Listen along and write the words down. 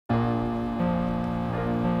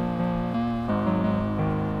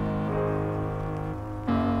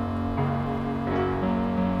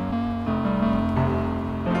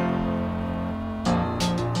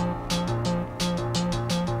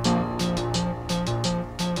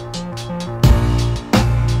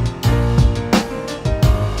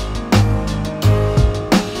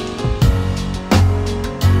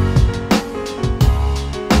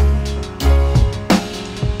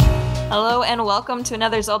welcome to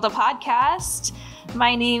another Zelda podcast.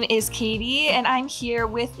 My name is Kady, and I'm here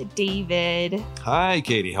with David. Hi,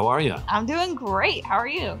 Kady. How are you? I'm doing great. How are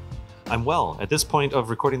you? I'm well. At this point of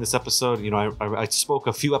recording this episode, I spoke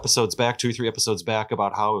a few episodes back, 2 or 3 episodes back,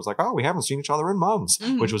 about how it was like, oh, we haven't seen each other in months,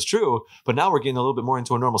 which was true. But now we're getting a little bit more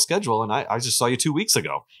into a normal schedule, and I just saw you 2 weeks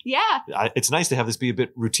ago. Yeah. It's nice to have this be a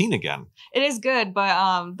bit routine again. It is good,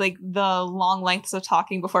 but like the long lengths of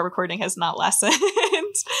talking before recording has not lessened.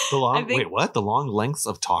 Wait, what? The long lengths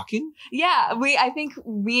of talking? Yeah, I think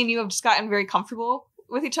me and you have just gotten very comfortable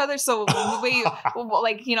with each other, so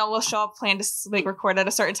we'll show up, plan to record at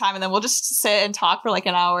a certain time, and then we'll just sit and talk for like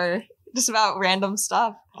an hour just about random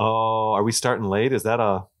stuff. Oh, are we starting late? Is that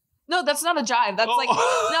a... No, that's not a jive. That's no.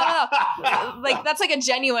 Like, that's like a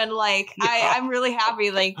genuine, like, yeah. I'm really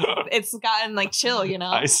happy. Like, it's gotten, like, chill, you know?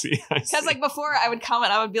 I see. Because, like, before I would come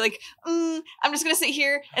and I would be like, I'm just going to sit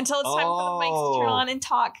here until it's time for the mics to turn on and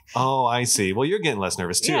talk. Oh, I see. Well, you're getting less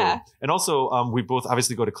nervous, too. Yeah. And also, we both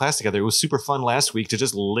obviously go to class together. It was super fun last week to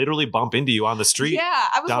just literally bump into you on the street. Yeah,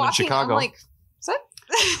 I was down walking, in Chicago. I'm like, is that...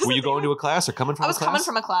 Were you going to a class or coming from a class? I was coming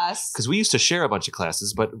from a class. Because we used to share a bunch of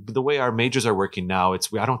classes, but the way our majors are working now,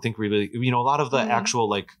 I don't think we really, a lot of the actual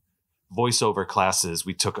like voiceover classes,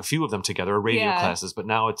 we took a few of them together, or radio classes, but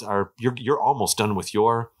now it's you're almost done with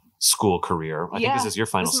your school career. I think this is your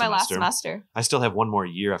final semester. This is my last semester. I still have one more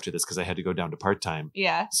year after this because I had to go down to part-time.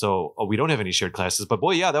 Yeah. So we don't have any shared classes, but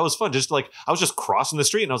boy, yeah, that was fun. Just like, I was just crossing the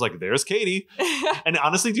street and I was like, there's Kady. And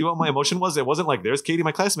honestly, do you know what my emotion was? It wasn't like, there's Kady,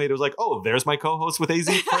 my classmate. It was like, oh, there's my co-host with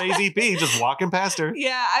AZP, just walking past her.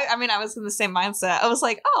 Yeah. I mean, I was in the same mindset. I was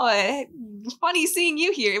like, oh, funny seeing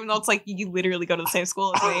you here, even though it's like, you literally go to the same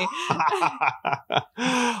school as me.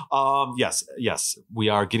 Yes. We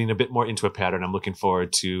are getting a bit more into a pattern. I'm looking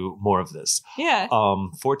forward to more of this. Yeah.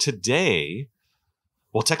 For today,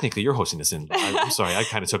 well, technically you're hosting this in. I'm sorry, I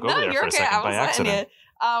kind of took over there for a second by accident.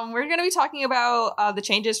 We're going to be talking about the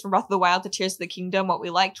changes from Breath of the Wild to Tears of the Kingdom, what we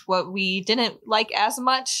liked, what we didn't like as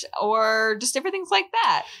much, or just different things like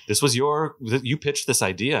that. This was you pitched this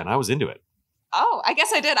idea and I was into it. Oh, I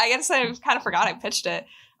guess I did. I guess I kind of forgot I pitched it.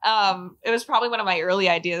 It was probably one of my early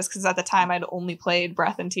ideas because at the time I'd only played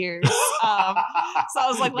Breath and Tears. So I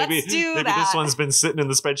was like, let's do that. Maybe this one's been sitting in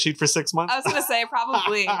the spreadsheet for 6 months. I was going to say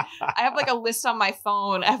probably. I have like a list on my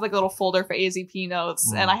phone. I have like a little folder for AZP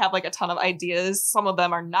notes and I have like a ton of ideas. Some of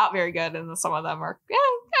them are not very good and some of them are,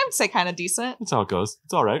 I would say kind of decent. That's how it goes.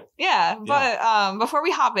 It's all right. Yeah. But before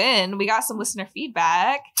we hop in, we got some listener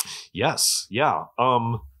feedback. Yes. Yeah.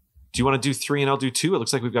 Do you want to do 3 and I'll do 2? It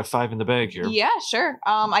looks like we've got 5 in the bag here. Yeah, sure.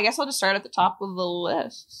 I guess I'll just start at the top of the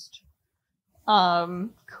list.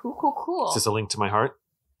 Cool. Is this a link to my heart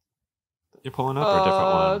that you're pulling up or a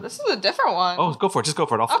different one? This is a different one. Oh, go for it. Just go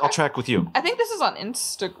for it. I'll track with you. I think this is on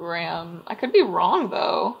Instagram. I could be wrong,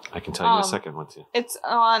 though. I can tell you in a second once you... It's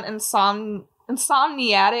on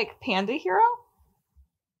Insomniatic Panda Hero.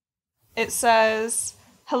 It says...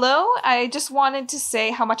 Hello, I just wanted to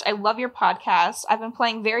say how much I love your podcast. I've been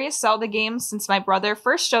playing various Zelda games since my brother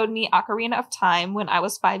first showed me Ocarina of Time when I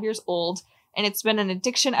was 5 years old, and it's been an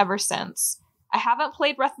addiction ever since. I haven't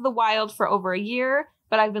played Breath of the Wild for over a year,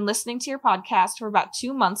 but I've been listening to your podcast for about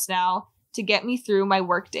 2 months now to get me through my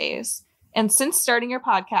work days. And since starting your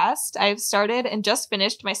podcast, I've started and just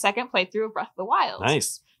finished my second playthrough of Breath of the Wild.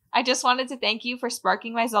 Nice. I just wanted to thank you for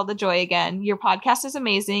sparking my Zelda joy again. Your podcast is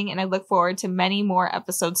amazing, and I look forward to many more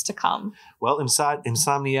episodes to come. Well,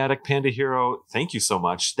 Insomniatic Panda Hero, thank you so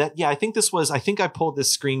much. I think I pulled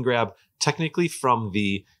this screen grab technically from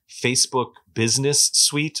the Facebook Business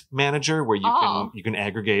Suite Manager, where you can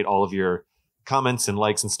aggregate all of your comments and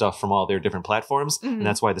likes and stuff from all their different platforms. And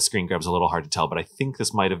that's why the screen grab's a little hard to tell. But I think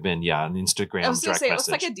this might have been, an Instagram direct message. I was going to say, it looks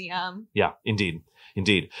like a DM. Yeah, indeed.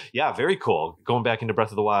 Yeah, very cool. Going back into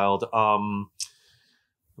Breath of the Wild.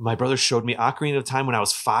 My brother showed me Ocarina of Time when I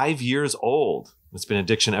was 5 years old. It's been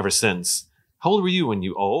addiction ever since. How old were you when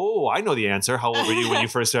you... Oh, I know the answer. How old were you when you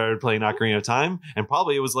first started playing Ocarina of Time? And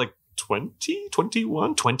probably it was like 20,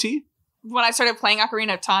 21, 20? When I started playing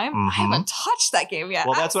Ocarina of Time, I haven't touched that game yet.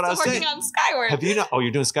 Well, that's what I was saying. I'm working on Skyward. Have you not? Oh,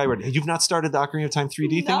 you're doing Skyward. You've not started the Ocarina of Time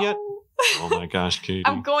 3D thing yet? Oh my gosh, Kady.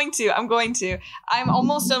 I'm going to. I'm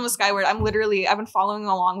almost done with Skyward. I've been following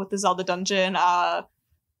along with the Zelda Dungeon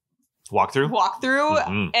walkthrough,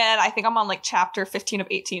 and I think I'm on like chapter 15 of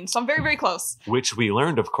 18, so I'm very, very close. Which we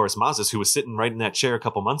learned, of course, Mazes, who was sitting right in that chair a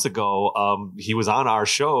couple months ago, he was on our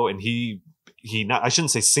show, and he I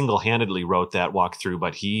shouldn't say single-handedly wrote that walkthrough,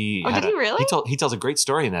 but he did he really? He tells a great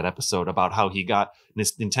story in that episode about how he got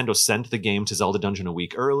Nintendo sent the game to Zelda Dungeon a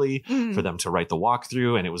week early for them to write the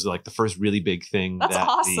walkthrough, and it was like the first really big thing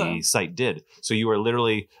the site did. So you are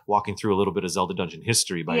literally walking through a little bit of Zelda Dungeon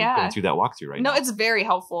history by going through that walkthrough right now. No, it's very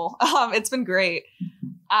helpful. It's been great.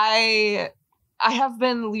 I have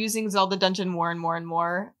been using Zelda Dungeon more and more and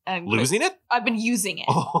more. And losing it? I've been using it.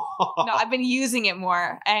 No, I've been using it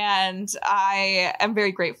more. And I am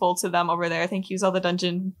very grateful to them over there. Thank you, Zelda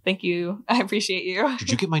Dungeon. Thank you. I appreciate you. Did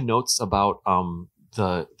you get my notes about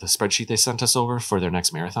the spreadsheet they sent us over for their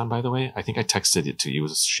next marathon, by the way? I think I texted it to you. It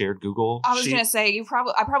was a shared Google I was sheet. going to say,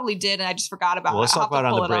 I probably did, and I just forgot about it. Well, let's talk about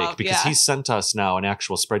it on the break, because he sent us now an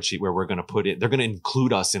actual spreadsheet where we're going to put it, they're going to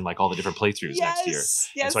include us in like all the different playthroughs next year. Yes.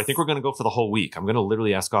 And so I think we're going to go for the whole week. I'm going to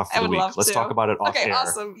literally ask off for the week. Let's talk about it off air. Okay,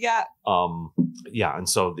 awesome. Yeah. Yeah. And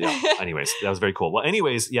so, anyways, that was very cool. Well,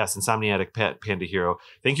 anyways, yes, Insomniatic Panda Hero,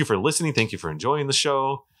 thank you for listening. Thank you for enjoying the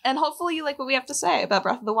show. And hopefully you like what we have to say about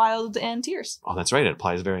Breath of the Wild and Tears. Oh, that's right. It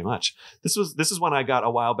applies very much. This is one I got a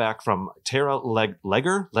while back from Tara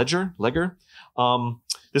Ledger.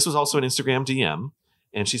 This was also an Instagram DM.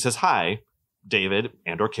 And she says, "Hi, David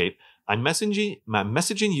and or Kate. I'm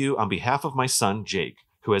messaging you on behalf of my son, Jake,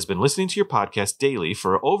 who has been listening to your podcast daily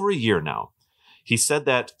for over a year now. He said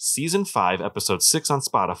that season 5, episode 6 on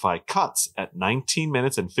Spotify cuts at 19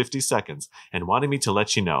 minutes and 50 seconds and wanted me to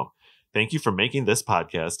let you know. Thank you for making this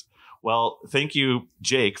podcast." Well, thank you,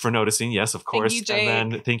 Jake, for noticing. Yes, of course. Thank you, Jake.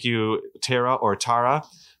 And then thank you, Tara or Tara,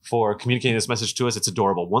 for communicating this message to us. It's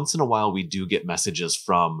adorable. Once in a while, we do get messages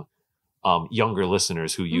from younger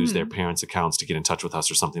listeners who use their parents' accounts to get in touch with us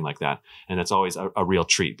or something like that. And it's always a real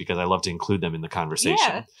treat because I love to include them in the conversation.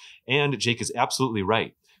 Yeah. And Jake is absolutely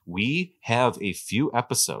right. We have a few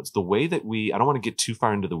episodes. The way that I don't want to get too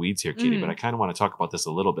far into the weeds here, Kady, but I kind of want to talk about this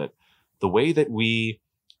a little bit. The way that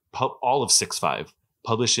all of 6.5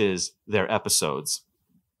 publishes their episodes.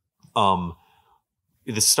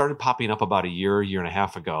 This started popping up about a year and a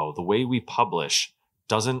half ago. The way we publish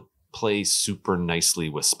doesn't play super nicely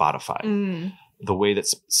with Spotify. The way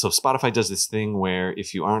so Spotify does this thing where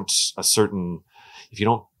if you don't,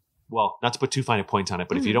 well, not to put too fine a point on it,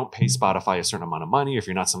 but if you don't pay Spotify a certain amount of money, or if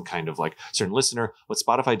you're not some kind of like certain listener, what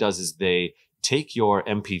Spotify does is they take your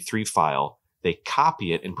MP3 file, they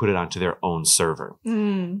copy it and put it onto their own server.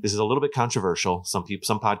 This is a little bit controversial. Some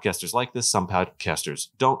podcasters like this. Some podcasters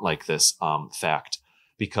don't like this fact,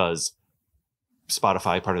 because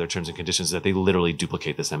Spotify, part of their terms and conditions is that they literally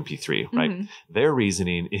duplicate this MP3, right? Their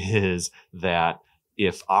reasoning is that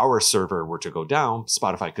if our server were to go down,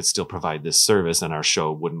 Spotify could still provide this service and our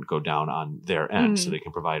show wouldn't go down on their end. So they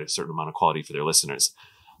can provide a certain amount of quality for their listeners.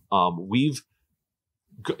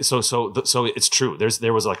 So it's true.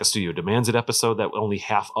 There was like a Studio Demands It episode that only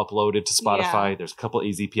half uploaded to Spotify. Yeah. There's a couple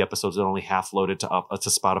AZP episodes that only half loaded to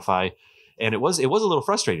Spotify. And it was a little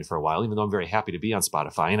frustrating for a while, even though I'm very happy to be on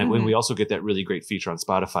Spotify. And we also get that really great feature on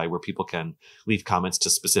Spotify where people can leave comments to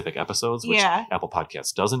specific episodes, which Apple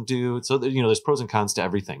Podcasts doesn't do. So, there's pros and cons to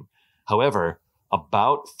everything. However,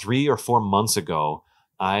 about 3 or 4 months ago,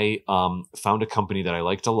 I found a company that I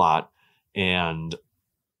liked a lot, and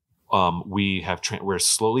we're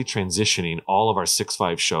slowly transitioning all of our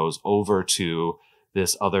 6.5 shows over to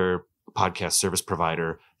this other podcast service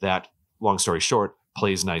provider that, long story short,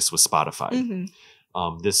 plays nice with Spotify.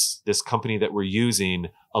 This company that we're using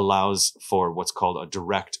allows for what's called a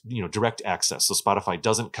direct access. So Spotify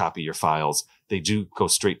doesn't copy your files. They do go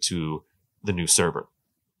straight to the new server,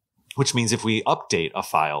 which means if we update a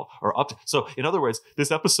file so in other words, this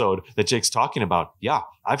episode that Jake's talking about,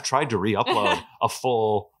 I've tried to re-upload a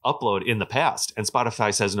full upload in the past, and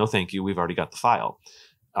Spotify says, no, thank you. We've already got the file.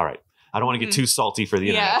 All right. I don't want to get too salty for the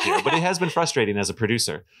internet here, but it has been frustrating as a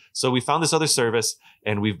producer. So we found this other service,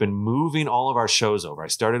 and we've been moving all of our shows over. I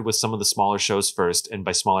started with some of the smaller shows first, and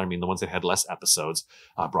by smaller, I mean the ones that had less episodes.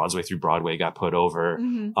 Broadway Through Broadway got put over.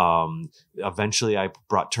 Eventually, I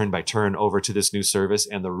brought Turn by Turn over to this new service,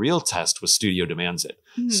 and the real test was Studio Demands It.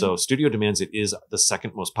 So Studio Demands It is the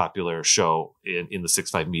second most popular show in the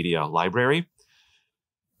 6.5 media library.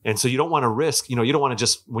 And so you don't want to risk, you don't want to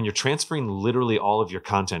just, when you're transferring literally all of your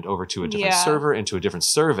content over to a different server and to a different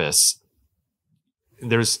service,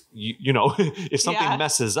 there's, if something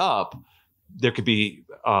messes up, there could be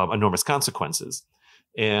enormous consequences.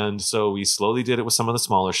 And so we slowly did it with some of the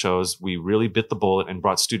smaller shows. We really bit the bullet and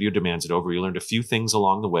brought Studio Demands It over. We learned a few things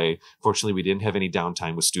along the way. Fortunately, we didn't have any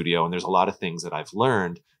downtime with Studio, and there's a lot of things that I've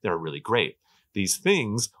learned that are really great. These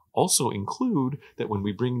things also include that when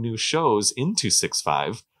we bring new shows into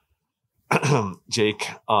 6.5, Jake,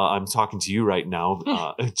 I'm talking to you right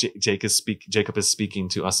now. Jacob is speaking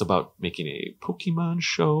to us about making a Pokemon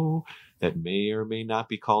show that may or may not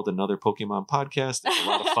be called Another Pokemon Podcast. It's a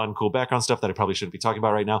lot of fun, cool background stuff that I probably shouldn't be talking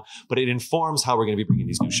about right now, but it informs how we're going to be bringing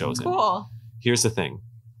these new shows in. Cool. Here's the thing.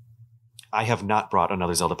 I have not brought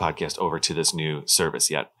Another Zelda Podcast over to this new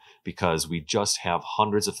service yet because we just have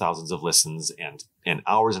hundreds of thousands of listens and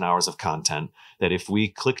hours of content that if we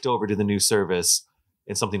clicked over to the new service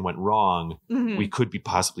and something went wrong, we could be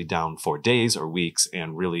possibly down for days or weeks,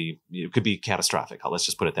 and really it could be catastrophic. Let's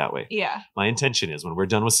just put it that way. Yeah. My intention is when we're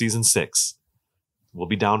done with season 6, we'll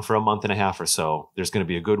be down for a month and a half or so. There's going to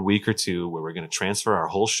be a good week or two where we're going to transfer our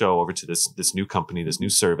whole show over to this new company, this new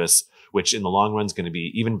service, which in the long run is going to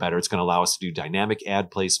be even better. It's going to allow us to do dynamic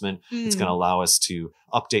ad placement. It's going to allow us to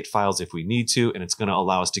update files if we need to, and it's going to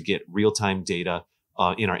allow us to get real-time data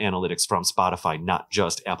in our analytics from Spotify, not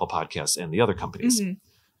just Apple Podcasts and the other companies.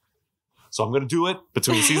 So I'm going to do it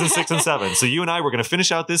between season 6 and 7. So you and I, we're going to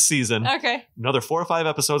finish out this season. Okay. Another 4 or 5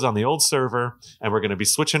 episodes on the old server, and we're going to be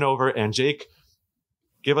switching over. And Jake,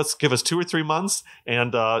 give us 2 or 3 months,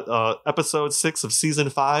 and episode 6 of season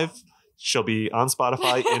 5 shall be on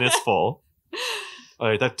Spotify in its full. All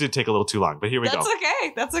right, that did take a little too long, but here we go.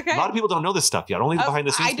 That's okay. A lot of people don't know this stuff yet. Only the behind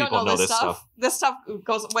the scenes people know this stuff. This stuff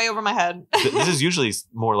goes way over my head. This is usually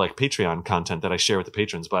more like Patreon content that I share with the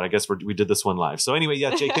patrons, but I guess we did this one live. So anyway,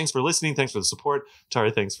 yeah, Jake, thanks for listening. Thanks for the support. Tara,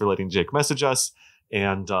 thanks for letting Jake message us.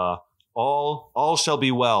 And all shall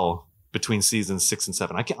be well between seasons 6 and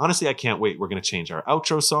 7. I can't wait. We're going to change our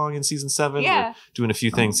outro song in season 7. Yeah. We're doing a few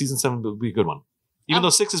things. Season 7 will be a good one. Even though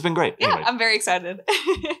 6 has been great. Yeah, anyway. I'm very excited.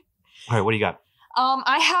 All right, what do you got?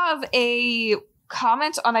 I have a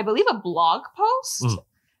comment on, I believe, a blog post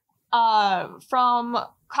from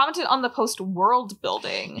commented on the post world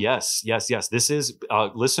building. Yes. This is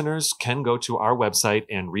listeners can go to our website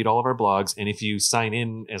and read all of our blogs. And if you sign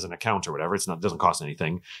in as an account or whatever, doesn't cost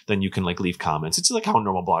anything. Then you can leave comments. It's like how a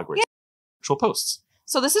normal blog works. Yeah. Actual posts.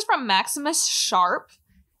 So this is from Maximus Sharp.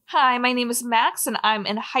 Hi, my name is Max and I'm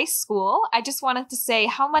in high school. I just wanted to say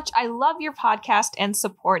how much I love your podcast and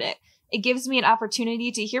support it. It gives me an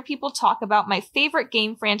opportunity to hear people talk about my favorite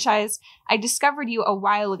game franchise. I discovered you a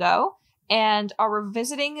while ago and are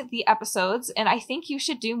revisiting the episodes, and I think you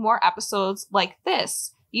should do more episodes like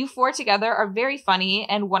this. You 4 together are very funny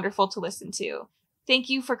and wonderful to listen to. Thank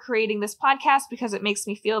you for creating this podcast because it makes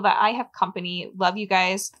me feel that I have company. Love you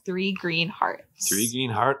guys. 3 green hearts. 3 green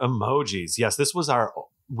heart emojis. Yes, this was Another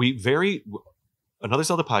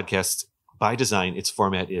Zelda podcast. By design, its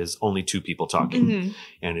format is only 2 people talking.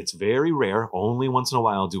 And it's very rare. Only once in a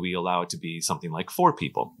while do we allow it to be something like 4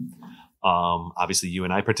 people. Obviously, you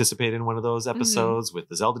and I participated in one of those episodes with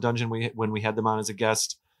the Zelda Dungeon when we had them on as a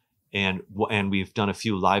guest. And we've done a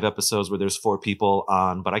few live episodes where there's 4 people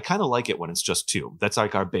on. But I kind of like it when it's just 2. That's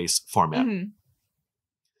like our base format.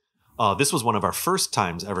 This was one of our first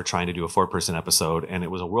times ever trying to do a 4-person episode. And it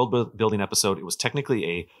was a world building episode. It was technically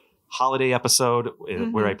a holiday episode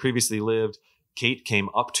where I previously lived. Kate came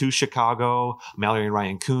up to Chicago. Mallory and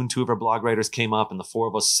Ryan Kuhn, 2 of our blog writers, came up, and the 4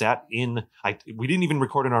 of us sat in. We didn't even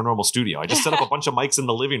record in our normal studio. I just set up a bunch of mics in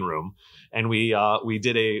the living room, and we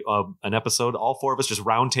did an episode. All 4 of us just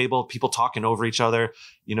round table, people talking over each other,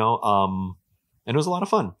 and it was a lot of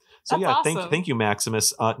fun. So That's awesome. Thank you,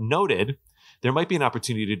 Maximus. Noted. There might be an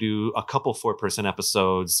opportunity to do a couple 4-person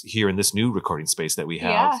episodes here in this new recording space that we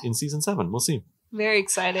have in season 7. We'll see. Very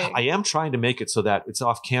exciting. I am trying to make it so that it's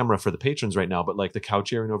off camera for the patrons right now, but the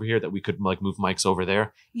couch area over here that we could move mics over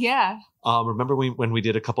there. Yeah. Remember when we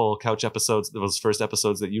did a couple couch episodes, those first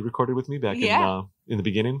episodes that you recorded with me back in the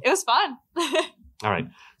beginning? It was fun. All right.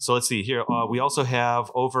 So let's see here. We also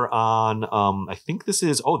have over on, I think this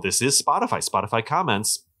is Spotify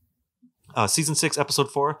comments. Season 6, episode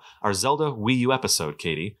 4, our Zelda Wii U episode,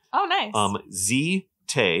 Kady. Oh, nice. Z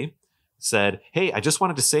Tay said, hey, I just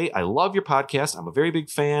wanted to say I love your podcast. I'm a very big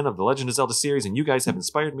fan of the Legend of Zelda series, and you guys have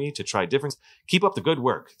inspired me to try different. Keep up the good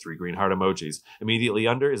work. 3 green heart emojis. Immediately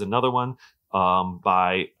under is another one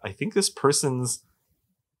by, I think this person's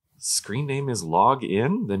screen name is Log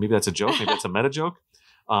In. Then maybe that's a joke. Maybe that's a meta joke.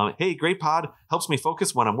 Hey, great pod. Helps me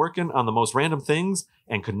focus when I'm working on the most random things,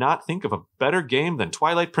 and could not think of a better game than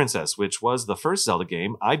Twilight Princess, which was the first Zelda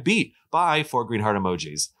game I beat. By 4 green heart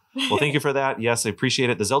emojis. Well, thank you for that. Yes, I appreciate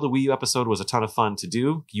it. The Zelda Wii U episode was a ton of fun to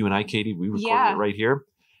do. You and I, Kady, we recorded it right here.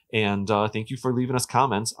 And thank you for leaving us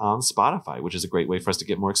comments on Spotify, which is a great way for us to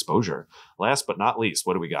get more exposure. Last but not least,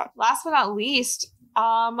 what do we got? Last but not least,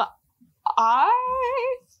 I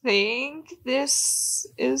think this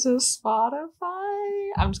is a Spotify.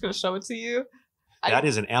 I'm just going to show it to you. That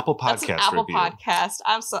is an Apple Podcast That's an Apple review. Podcast.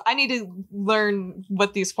 I need to learn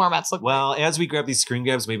what these formats look like. Well, as we grab these screen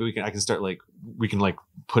grabs, maybe I can start we can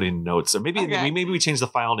put in notes, or maybe we change the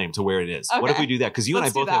file name to where it is. Okay. What if we do that? Because you and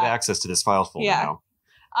I both have access to this file folder now.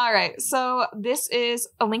 All right. So this is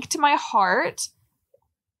A Link to My Heart.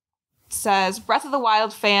 It says Breath of the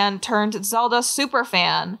Wild fan turned Zelda super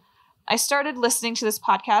fan. I started listening to this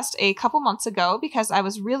podcast a couple months ago because I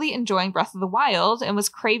was really enjoying Breath of the Wild and was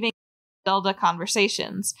craving Zelda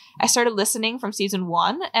conversations. I started listening from season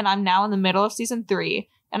 1, and I'm now in the middle of season 3,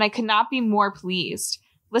 and I could not be more pleased.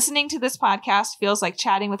 Listening to this podcast feels like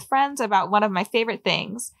chatting with friends about one of my favorite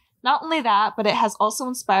things. Not only that, but it has also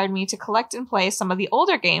inspired me to collect and play some of the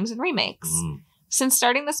older games and remakes. Since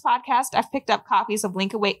starting this podcast, I've picked up copies of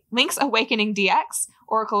Link's Awakening DX,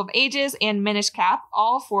 Oracle of Ages, and Minish Cap,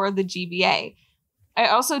 all for the GBA. I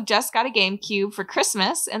also just got a GameCube for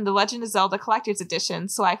Christmas and the Legend of Zelda Collector's Edition,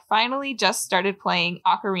 so I finally just started playing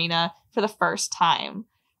Ocarina for the first time.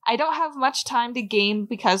 I don't have much time to game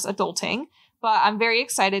because adulting, but I'm very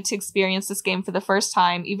excited to experience this game for the first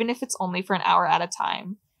time, even if it's only for an hour at a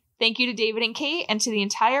time. Thank you to David and Kate and to the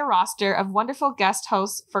entire roster of wonderful guest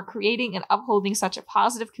hosts for creating and upholding such a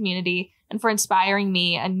positive community and for inspiring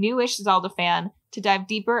me, a newish Zelda fan, to dive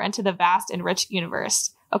deeper into the vast and rich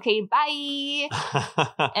universe. Okay, bye.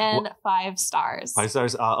 And 5 stars. 5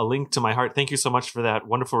 stars. A Link to My Heart. Thank you so much for that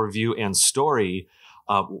wonderful review and story.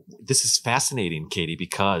 This is fascinating, Kady,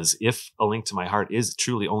 because if A Link to My Heart is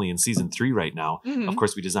truly only in season 3 right now, of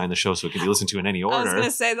course, we designed the show so it can be listened to in any order. I was going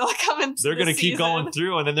to say, they'll come into They're going to keep going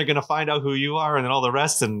through, and then they're going to find out who you are and then all the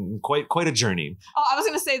rest, and quite a journey. Oh, I was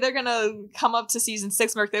going to say, they're going to come up to season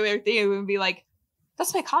 6 birthday and be like,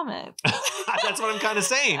 that's my comment. That's what I'm kind of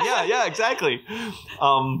saying. Yeah, exactly.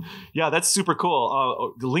 That's super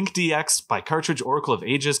cool. Link DX by cartridge, Oracle of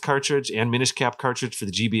Ages cartridge, and Minish Cap cartridge for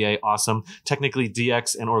the GBA. Awesome. Technically,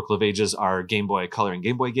 DX and Oracle of Ages are Game Boy Color and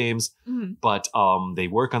Game Boy games, but they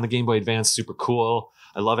work on the Game Boy Advance. Super cool.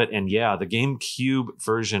 I love it. And yeah, the GameCube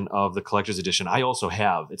version of the Collector's Edition, I also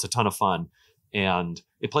have. It's a ton of fun, and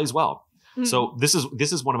it plays well. So this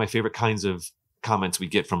is one of my favorite kinds of comments we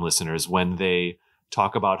get from listeners when they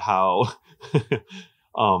talk about how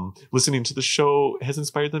listening to the show has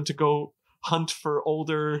inspired them to go hunt for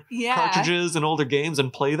older cartridges and older games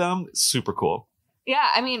and play them. Super cool. Yeah,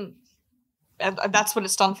 I mean, that's what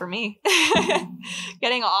it's done for me.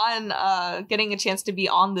 Getting a chance to be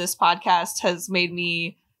on this podcast has made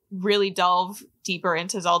me really delve deeper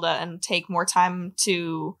into Zelda and take more time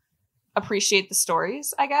to appreciate the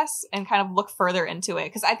stories, I guess, and kind of look further into it.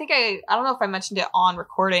 Because I think I don't know if I mentioned it on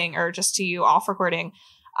recording or just to you off recording.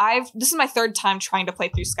 This is my 3rd time trying to play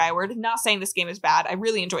through Skyward. Not saying this game is bad. I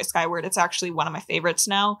really enjoy Skyward. It's actually one of my favorites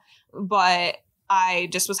now. But I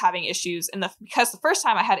just was having issues. Because the first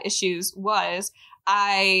time I had issues was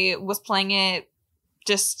I was playing it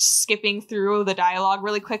just skipping through the dialogue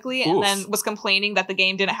really quickly and then was complaining that the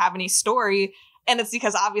game didn't have any story. And it's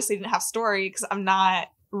because obviously it didn't have story because I'm not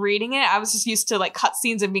reading it. I was just used to like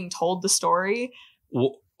cutscenes and being told the story.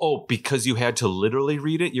 Well, because you had to literally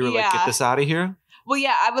read it? You were like, get this out of here? Well,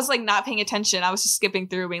 yeah, I was like not paying attention. I was just skipping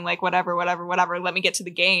through being like, whatever, let me get to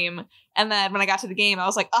the game. And then when I got to the game, I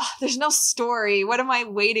was like, there's no story. What am I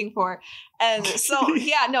waiting for? And so,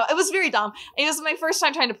 yeah, no, it was very dumb. It was my first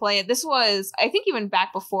time trying to play it. This was, I think, even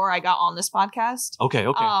back before I got on this podcast. Okay.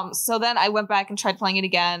 So then I went back and tried playing it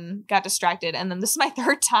again, got distracted, and then this is my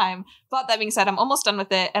 3rd time. But that being said, I'm almost done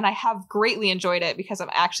with it, and I have greatly enjoyed it because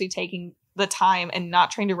I'm actually taking the time and not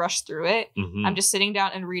trying to rush through it. I'm just sitting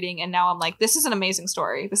down and reading, and now I'm like, this is an amazing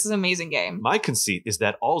story. This is an amazing game. My conceit is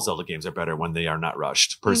that all Zelda games are better when they are not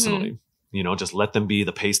rushed, personally. Just let them be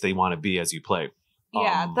the pace they want to be as you play.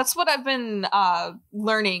 Yeah, that's what I've been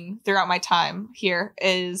learning throughout my time here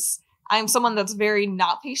is I'm someone that's very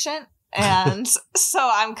not patient. And so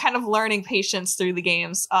I'm kind of learning patience through the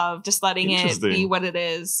games of just letting it be what it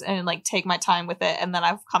is and like take my time with it. And then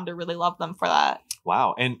I've come to really love them for that.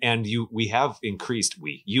 Wow. And you have increased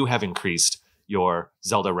your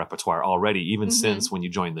Zelda repertoire already, even since when you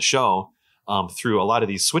joined the show, through a lot of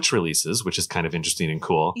these Switch releases, which is kind of interesting and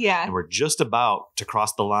cool. Yeah. And we're just about to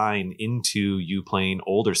cross the line into you playing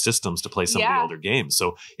older systems to play some of the older games.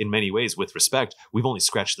 So in many ways, with respect, we've only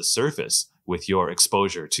scratched the surface with your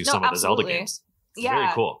exposure to some of the Zelda games. It's very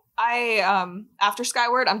cool. After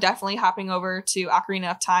Skyward, I'm definitely hopping over to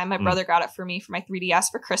Ocarina of Time. My brother got it for me for my 3DS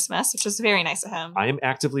for Christmas, which was very nice of him. I am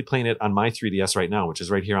actively playing it on my 3DS right now, which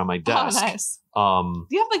is right here on my desk. Oh, nice. Do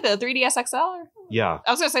you have like the 3DS XL? Yeah.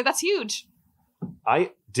 I was going to say, that's huge.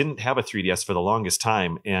 I didn't have a 3DS for the longest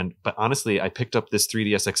time, but honestly, I picked up this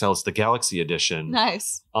 3DS XL. It's the Galaxy Edition.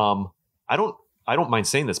 Nice. I don't I don't mind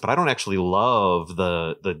saying this, but I don't actually love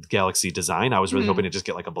the Galaxy design. I was really hoping to just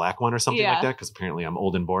get like a black one or something like that, because apparently I'm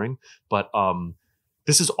old and boring. But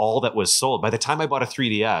this is all that was sold. By the time I bought a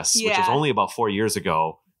 3DS, which was only about 4 years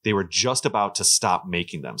ago, they were just about to stop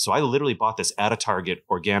making them. So I literally bought this at a Target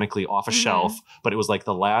organically off a shelf, but it was like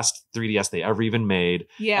the last 3DS they ever even made.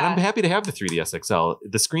 Yeah. And I'm happy to have the 3DS XL.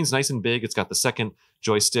 The screen's nice and big. It's got the second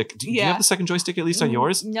joystick. Do you have the second joystick at least on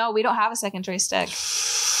yours? No, we don't have a second joystick.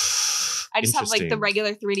 I just have like the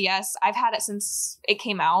regular 3DS. I've had it since it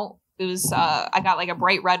came out. It was, I got like a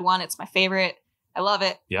bright red one. It's my favorite. I love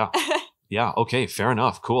it. Yeah. Yeah. Okay. Fair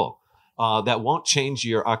enough. Cool. That won't change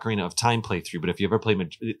your Ocarina of Time playthrough, but if you ever play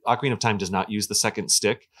Ocarina of Time does not use the second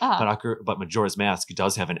stick, but Majora's Mask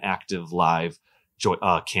does have an active live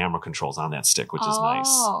camera controls on that stick, which is nice.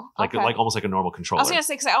 Like almost like a normal controller. I was gonna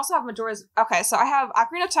say, because I also have Majora's. Okay, so I have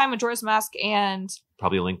Ocarina of Time, Majora's Mask, and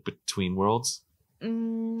probably a Link Between Worlds,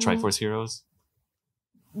 Triforce Heroes.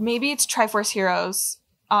 Maybe it's Triforce Heroes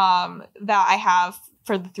that I have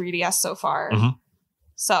for the 3DS so far.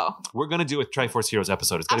 So we're gonna do a Triforce Heroes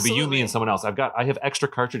episode. It's gonna be you, me, and someone else. I have extra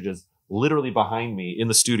cartridges literally behind me in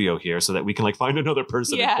the studio here, so that we can like find another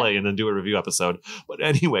person to play and then do a review episode. But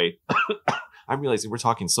anyway, I'm realizing we're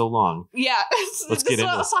talking so long. Yeah, let's get into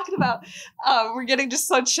what I was talking about. We're getting just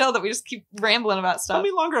so chill that we just keep rambling about stuff. I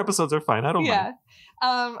mean, longer episodes are fine. I don't mind.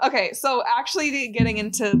 Okay, so actually getting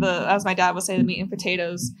into as my dad would say, the meat and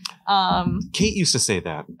potatoes. Kate used to say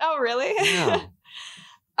that. Oh, really? Yeah.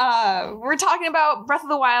 We're talking about Breath of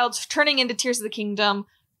the Wild turning into Tears of the Kingdom,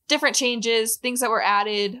 different changes, things that were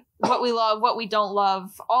added, what we love, what we don't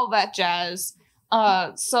love, all that jazz.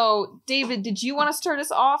 So David, did you want to start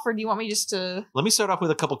us off, or do you want me just to... Let me start off with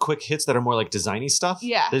a couple quick hits that are more like designy stuff.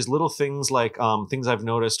 Yeah. There's little things like things I've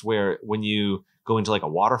noticed where when you go into like a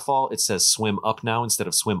waterfall, it says swim up now instead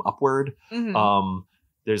of swim upward.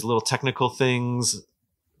 There's little technical things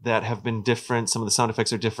that have been different. Some of the sound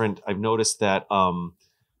effects are different. I've noticed that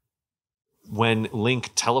when Link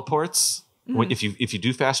teleports, if you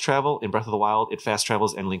do fast travel in Breath of the Wild, it fast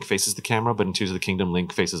travels and Link faces the camera, but in Tears of the Kingdom,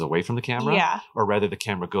 Link faces away from the camera. Yeah. Or rather, the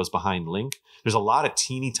camera goes behind Link. There's a lot of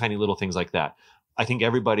teeny tiny little things like that. I think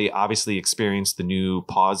everybody obviously experienced the new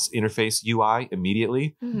pause interface UI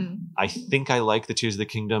immediately. I think I like the Tears of the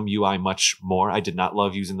Kingdom UI much more. I did not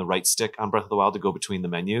love using the right stick on Breath of the Wild to go between the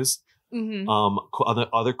menus.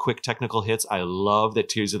 Other quick technical hits. I love that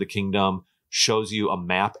Tears of the Kingdom shows you a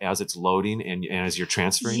map as it's loading and as you're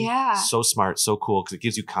transferring. Yeah. So smart, so cool, because it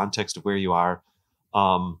gives you context of where you are.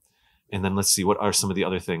 And then let's see, what are some of the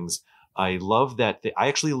other things? I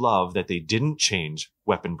actually love that they didn't change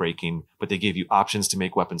weapon breaking, but they gave you options to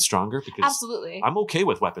make weapons stronger, because absolutely, I'm okay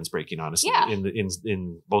with weapons breaking, honestly,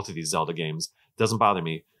 in both of these Zelda games. Doesn't bother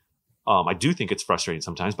me. I do think it's frustrating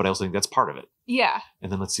sometimes, but I also think that's part of it. Yeah.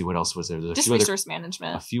 And then let's see, what else was there? There's just resource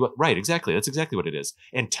management. Right, exactly. That's exactly what it is.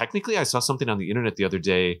 And technically, I saw something on the internet the other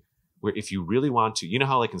day where if you really want to, you know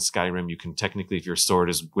how like in Skyrim, you can technically, if your sword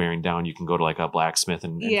is wearing down, you can go to like a blacksmith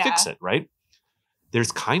and fix it, right?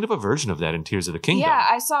 There's kind of a version of that in Tears of the Kingdom. Yeah,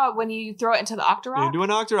 I saw when you throw it into the Octorok. You do an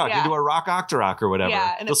Octorok, you do a rock Octorok or whatever.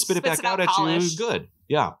 Yeah, and they'll spit it back out at you. Good.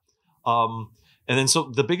 Yeah. And then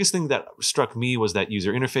so the biggest thing that struck me was that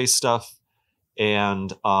user interface stuff.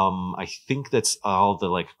 And I think that's all the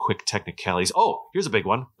like quick technicalities. Oh, here's a big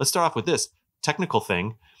one. Let's start off with this technical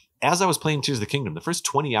thing. As I was playing Tears of the Kingdom, the first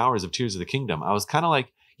 20 hours of Tears of the Kingdom, I was kind of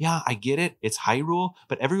like, yeah, I get it. It's Hyrule,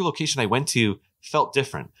 but every location I went to felt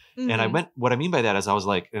different. And what I mean by that is I was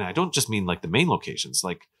like, and I don't just mean like the main locations,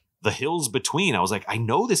 like the hills between. I was like, I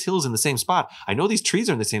know this hill's in the same spot. I know these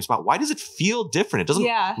trees are in the same spot. Why does it feel different? It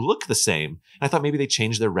doesn't look the same. And I thought maybe they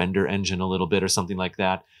changed their render engine a little bit or something like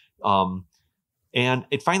that. And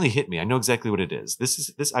it finally hit me. I know exactly what it is.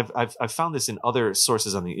 I've found this in other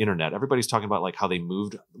sources on the internet. Everybody's talking about like how they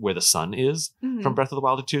moved where the sun is from Breath of the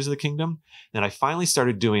Wild to Tears of the Kingdom. And I finally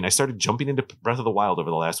started jumping into Breath of the Wild over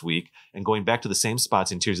the last week and going back to the same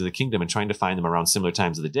spots in Tears of the Kingdom and trying to find them around similar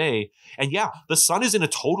times of the day. And yeah, the sun is in a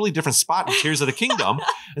totally different spot in Tears of the Kingdom.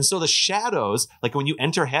 And so the shadows, like when you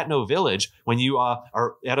enter Hatno Village, when you are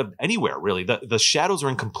anywhere really, the shadows are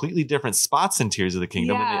in completely different spots in Tears of the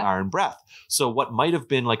Kingdom than they are in Breath. So what might have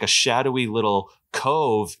been like a shadowy little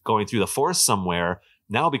cove going through the forest somewhere,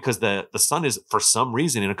 now because the sun is for some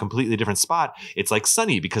reason in a completely different spot, it's like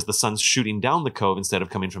sunny because the sun's shooting down the cove instead of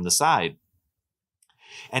coming from the side.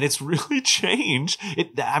 And it's really changed.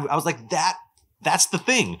 I was like, that That's the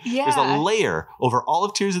thing. Yeah. There's a layer over all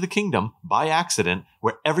of Tears of the Kingdom by accident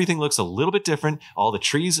where everything looks a little bit different. All the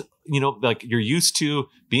trees, like you're used to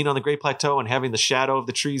being on the Great Plateau and having the shadow of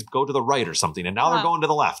the trees go to the right or something. And now they're going to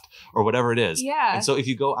the left or whatever it is. Yeah. And so if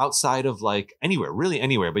you go outside of like anywhere, really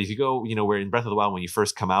anywhere, but if you go, where in Breath of the Wild, when you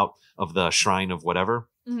first come out of the shrine of whatever,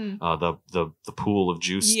 the pool of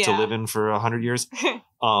juice to live in for 100 years,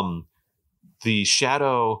 the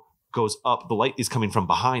shadow goes up, the light is coming from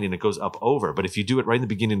behind and it goes up over. But if you do it right in the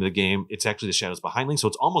beginning of the game, it's actually the shadows behind Link. So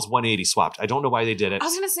it's almost 180 swapped. I don't know why they did it. I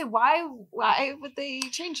was going to say, why would they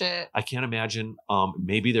change it? I can't imagine.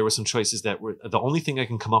 Maybe there were some choices that were, the only thing I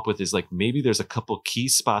can come up with is like, maybe there's a couple key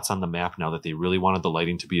spots on the map now that they really wanted the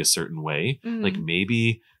lighting to be a certain way. Like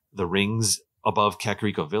maybe the rings above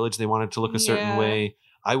Kakariko Village, they wanted to look a certain way.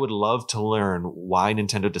 I would love to learn why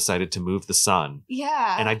Nintendo decided to move the sun.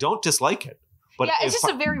 Yeah. And I don't dislike it. But it's just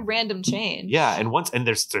a very random change. Yeah, and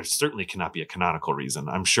there certainly cannot be a canonical reason.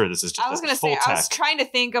 I'm sure this is just I was trying to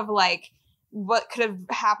think of like what could have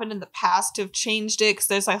happened in the past to have changed it, because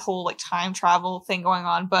there's a whole like time travel thing going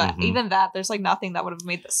on. But even that, there's like nothing that would have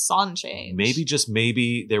made the sun change.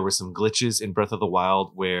 Maybe there were some glitches in Breath of the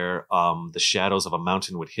Wild where the shadows of a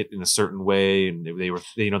mountain would hit in a certain way, and they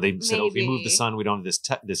said, oh, if we move the sun, we don't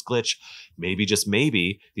have this glitch. Maybe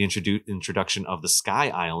the introduction of the Sky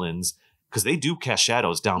Islands, because they do cast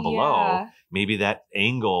shadows down below. Yeah. Maybe that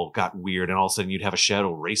angle got weird and all of a sudden you'd have a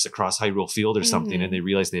shadow race across Hyrule Field or something and they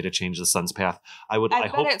realized they had to change the sun's path. I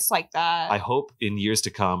bet it's like that. I hope in years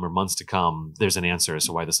to come or months to come, there's an answer as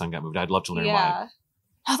to why the sun got moved. I'd love to learn why.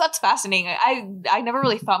 Oh, that's fascinating. I never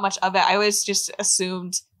really thought much of it. I always just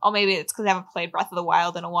assumed, oh, maybe it's because I haven't played Breath of the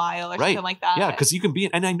Wild in a while or something like that. Yeah, because you can be,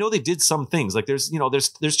 and I know they did some things. Like there's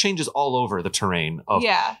changes all over the terrain of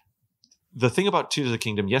the thing about Tears of the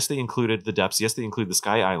Kingdom, yes, they included the depths. Yes, they include the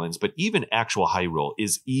Sky Islands. But even actual Hyrule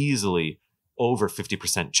is easily over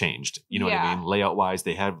 50% changed. You know what I mean? Layout-wise,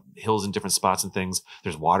 they have hills in different spots and things.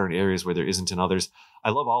 There's water in areas where there isn't in others.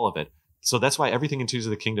 I love all of it. So that's why everything in Tears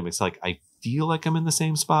of the Kingdom, it's like I feel like I'm in the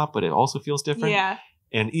same spot, but it also feels different. Yeah.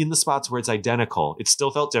 And in the spots where it's identical, it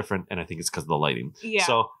still felt different. And I think it's because of the lighting. Yeah.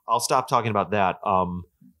 So I'll stop talking about that.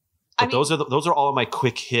 Those are all of my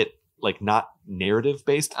quick hit, like not narrative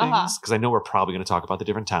based things, because I know we're probably going to talk about the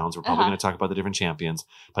different towns. We're probably going to talk about the different champions,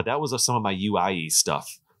 but that was some of my UI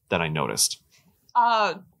stuff that I noticed.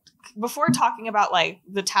 Before talking about like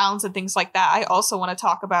the towns and things like that, I also want to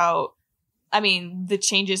talk about, the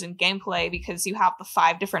changes in gameplay, because you have the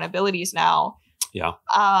 5 different abilities now. Yeah.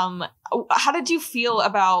 How did you feel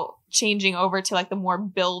about changing over to like the more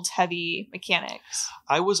build heavy mechanics?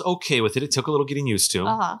 I was okay with it. It took a little getting used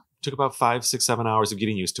to. Took about 5, 6, 7 hours of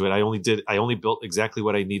getting used to it. I only built exactly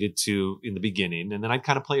what I needed to in the beginning. And then I'd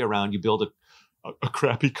kind of play around. You build a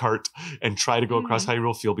crappy cart and try to go across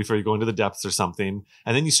Hyrule Field before you go into the depths or something.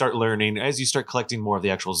 And then you start learning as you start collecting more of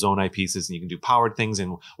the actual Zonai pieces, and you can do powered things.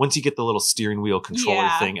 And once you get the little steering wheel controller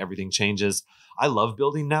thing, everything changes. I love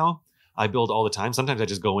building now. I build all the time. Sometimes I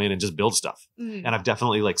just go in and just build stuff. And I've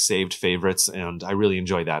definitely like saved favorites, and I really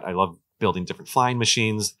enjoy that. I love building different flying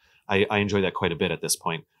machines. I enjoy that quite a bit at this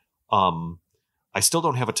point. I still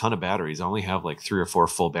don't have a ton of batteries. I only have like 3 or 4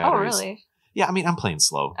 full batteries. Oh, really? Yeah, I'm playing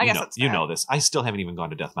slow. I guess that's fair. You know this. I still haven't even gone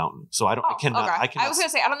to Death Mountain, so I cannot. Okay. I was gonna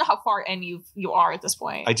say I don't know how far in you are at this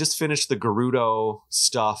point. I just finished the Gerudo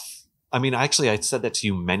stuff. I said that to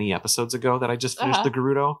you many episodes ago that I just finished the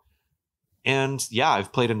Gerudo, and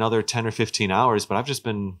I've played another 10 or 15 hours, but I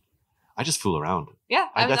just fool around. Yeah,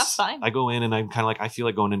 that's fine. I go in and I'm kind of like, I feel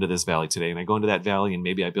like going into this valley today, and I go into that valley and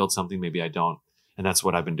maybe I build something, maybe I don't. And that's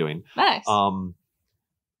what I've been doing. Nice.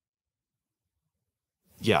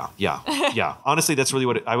 Yeah. Honestly, that's really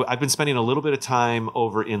what I've been spending a little bit of time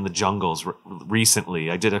over in the jungles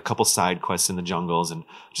recently. I did a couple side quests in the jungles and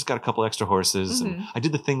just got a couple extra horses. And I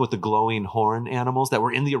did the thing with the glowing horn animals that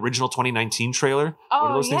were in the original 2019 trailer. Oh,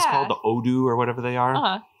 what are those things called? The Odu or whatever they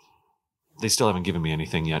are. They still haven't given me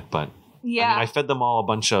anything yet, but I fed them all a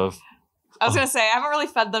bunch of... I was going to say, I haven't really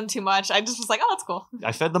fed them too much. I just was like, oh, that's cool.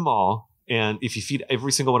 I fed them all. And if you feed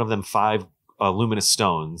every single one of them 5 luminous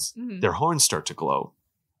stones, their horns start to glow.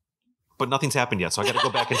 But nothing's happened yet, so I got to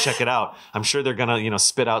go back and check it out. I'm sure they're gonna,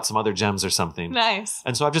 spit out some other gems or something. Nice.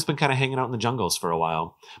 And so I've just been kind of hanging out in the jungles for a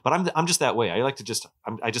while. But I'm just that way. I like to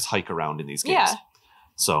I just hike around in these games. Yeah.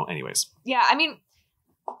 So, anyways. Yeah,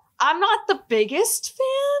 I'm not the biggest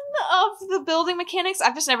fan of the building mechanics.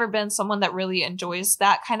 I've just never been someone that really enjoys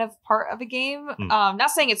that kind of part of a game.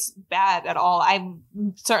 Not saying it's bad at all. I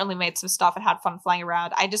certainly made some stuff and had fun flying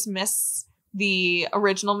around. I just miss the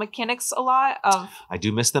original mechanics a lot. I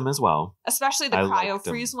do miss them as well. Especially the cryo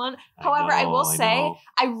freeze one. However, I will say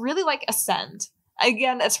I really like Ascend.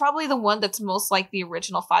 Again, it's probably the one that's most like the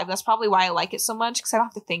original 5. That's probably why I like it so much, because I don't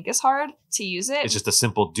have to think as hard to use it. It's just a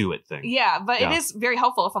simple do it thing. Yeah, but it is very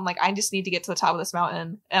helpful if I'm like, I just need to get to the top of this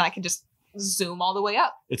mountain and I can just zoom all the way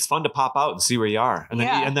up. It's fun to pop out and see where you are. And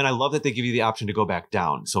then I love that they give you the option to go back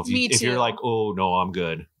down. So if you're like, oh no, I'm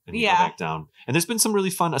good, and you go back down. And there's been some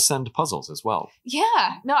really fun ascend puzzles as well.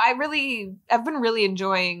 Yeah. No, I've been really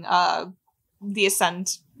enjoying the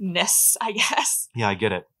ascend-ness, I guess. Yeah, I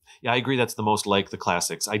get it. Yeah, I agree that's the most like the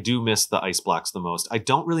classics. I do miss the ice blocks the most. I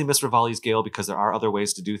don't really miss Rivali's Gale because there are other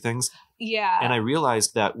ways to do things. Yeah. And I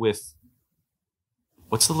realized that with,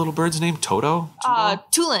 what's the little bird's name? Tulin.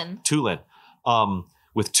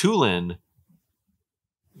 With Tulin,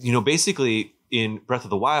 basically in Breath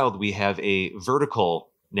of the Wild, we have a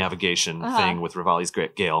vertical navigation thing with Rivali's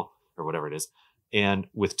Gale, or whatever it is. And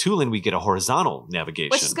with Tulin, we get a horizontal navigation.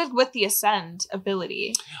 Which is good with the ascend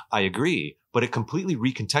ability. I agree, but it completely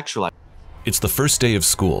recontextualized. It's the first day of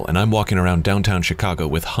school, and I'm walking around downtown Chicago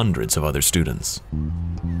with hundreds of other students.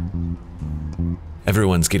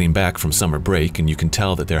 Everyone's getting back from summer break, and you can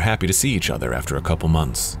tell that they're happy to see each other after a couple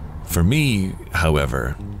months. For me,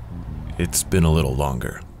 however, it's been a little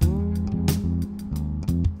longer.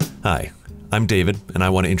 Hi. I'm David, and I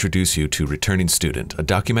want to introduce you to Returning Student, a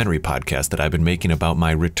documentary podcast that I've been making about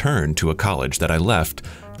my return to a college that I left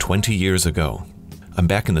 20 years ago. I'm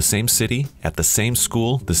back in the same city, at the same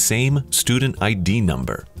school, the same student ID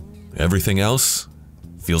number. Everything else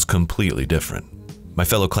feels completely different. My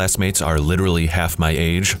fellow classmates are literally half my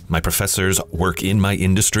age. My professors work in my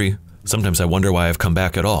industry. Sometimes I wonder why I've come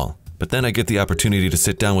back at all. But then I get the opportunity to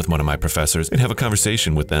sit down with one of my professors and have a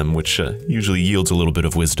conversation with them, which usually yields a little bit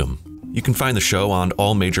of wisdom. You can find the show on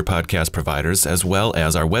all major podcast providers, as well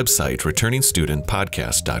as our website,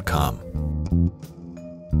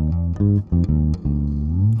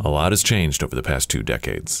 returningstudentpodcast.com. A lot has changed over the past 2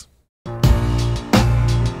 decades.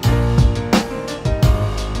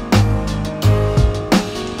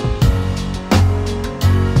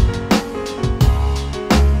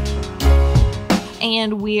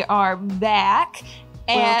 And we are back.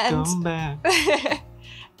 Welcome back.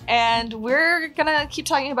 And we're gonna keep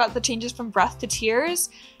talking about the changes from Breath to Tears.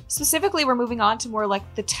 Specifically, we're moving on to more like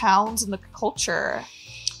the towns and the culture.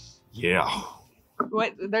 Yeah.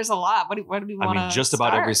 There's a lot. What do we want to I mean, just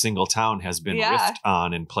about every single town has been riffed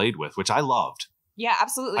on and played with, which I loved. Yeah,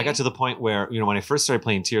 absolutely. I got to the point where, when I first started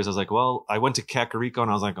playing Tears, I was like, well, I went to Kakariko and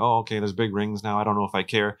I was like, oh, okay, there's big rings now. I don't know if I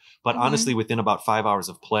care. But honestly, within about 5 hours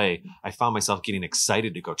of play, I found myself getting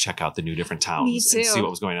excited to go check out the new different towns and see what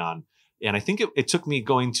was going on. And I think it took me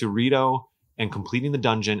going to Rito and completing the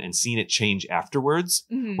dungeon and seeing it change afterwards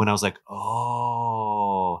when I was like,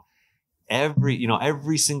 oh, every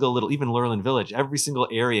single little, even Lurlin Village, every single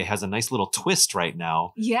area has a nice little twist right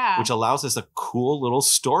now. Yeah. Which allows us a cool little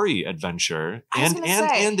story adventure.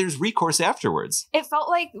 And there's recourse afterwards. It felt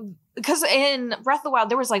like, because in Breath of the Wild,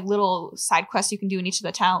 there was like little side quests you can do in each of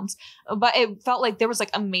the towns. But it felt like there was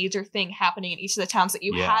like a major thing happening in each of the towns that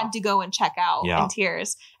you had to go and check out in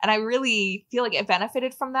Tears. And I really feel like it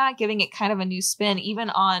benefited from that, giving it kind of a new spin, even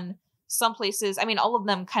on some places. I mean, all of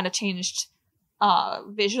them kind of changed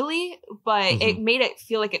visually, but it made it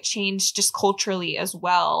feel like it changed just culturally as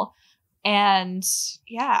well. And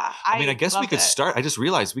yeah, I guess we could start. I just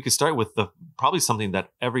realized we could start with probably something that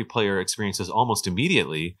every player experiences almost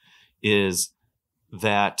immediately, is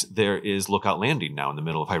that there is Lookout Landing now in the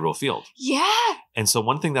middle of Hyrule Field. Yeah. And so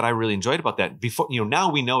one thing that I really enjoyed about that, before,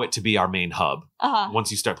 now we know it to be our main hub. Once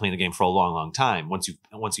you start playing the game for a long, long time, once you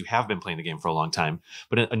have been playing the game for a long time,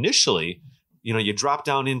 but initially, you drop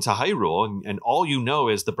down into Hyrule and all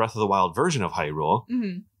is the Breath of the Wild version of Hyrule.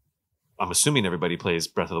 I'm assuming everybody plays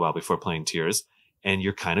Breath of the Wild before playing Tears, and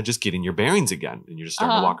you're kind of just getting your bearings again. And you're just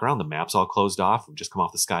starting to walk around. The map's all closed off. We've just come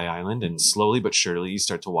off the Sky Island, and slowly but surely you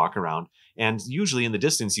start to walk around. And usually in the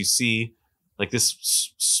distance, you see like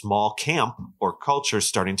this small camp or culture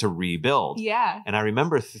starting to rebuild. Yeah. And I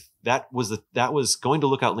remember that was going to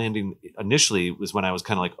Lookout Landing initially was when I was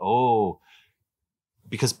kind of like, oh,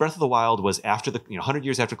 because Breath of the Wild was after 100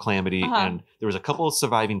 years after Calamity, and there was a couple of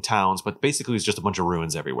surviving towns, but basically it was just a bunch of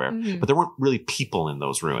ruins everywhere. But there weren't really people in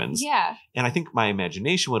those ruins. Yeah. And I think my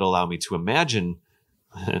imagination would allow me to imagine,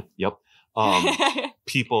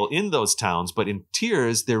 people in those towns. But in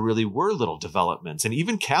Tears, there really were little developments. And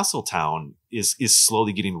even Castle Town is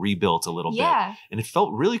slowly getting rebuilt a little bit. And it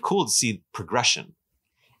felt really cool to see progression.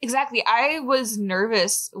 Exactly. I was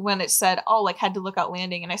nervous when it said, oh, like had to look out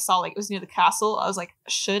landing, and I saw like it was near the castle. I was like,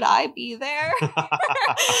 should I be there? When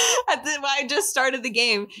I just started the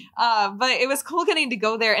game. But it was cool getting to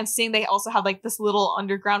go there and seeing they also had like this little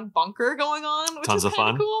underground bunker going on, which Tons was of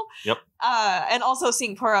fun. Cool. Yep. And also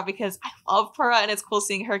seeing Pura, because I love Pura, and it's cool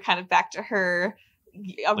seeing her kind of back to her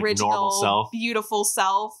original self. Beautiful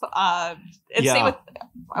self. And same with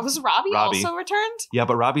was Robbie also returned? Yeah,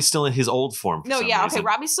 but Robbie's still in his old form. Okay,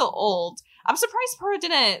 Robbie's still old. I'm surprised Pura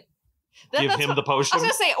didn't give him the potion. I was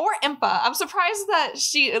gonna say, or Impa. I'm surprised that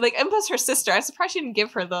she Impa's her sister. I'm surprised she didn't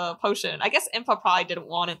give her the potion. I guess Impa probably didn't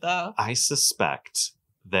want it though. I suspect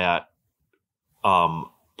that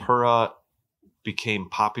Pura became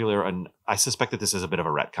popular, and I suspect that this is a bit of a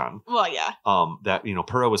retcon. Well, yeah. That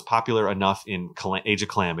Pura was popular enough in Age of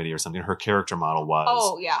Calamity or something. Her character model was.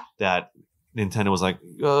 Oh yeah. That Nintendo was like,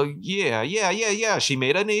 yeah. She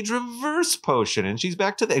made an age reverse potion, and she's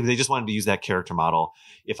back to they just wanted to use that character model,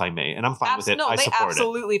 if I may, and I'm fine with it. No, I support they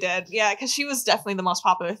absolutely did. Yeah, because she was definitely the most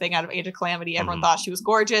popular thing out of Age of Calamity. Everyone thought she was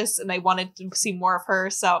gorgeous, and they wanted to see more of her.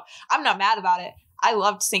 So I'm not mad about it. I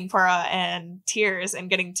loved seeing Pura and Tears and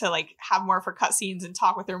getting to like have more of her cutscenes and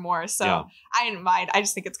talk with her more. So I didn't mind. I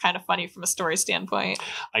just think it's kind of funny from a story standpoint.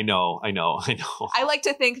 I know. I like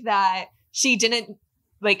to think that she didn't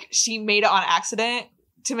she made it on accident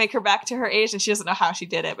to make her back to her age, and she doesn't know how she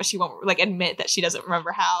did it, but she won't admit that she doesn't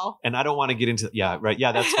remember how. And I don't want to get into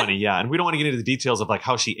that's funny. Yeah, and we don't want to get into the details of like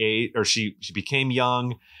how she ate or she became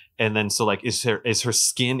young. And then, so like, is her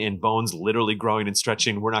skin and bones literally growing and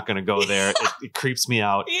stretching? We're not going to go there. It creeps me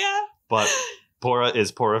out. Yeah. But Pura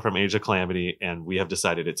is Pura from Age of Calamity, and we have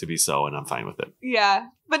decided it to be so, and I'm fine with it. Yeah.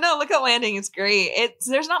 But no, Lookout Landing is great.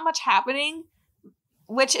 There's not much happening,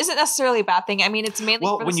 which isn't necessarily a bad thing. I mean, it's mainly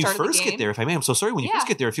for the start of the game. Well, when you first get there, if I may, I'm so sorry. When you first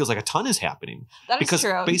get there, it feels like a ton is happening. That is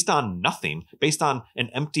true. Because based on nothing, based on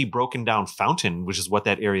an empty, broken down fountain, which is what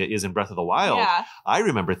that area is in Breath of the Wild, I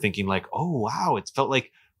remember thinking like, oh, wow, it felt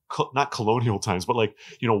like not colonial times, but like,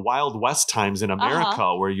 Wild West times in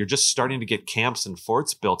America, where you're just starting to get camps and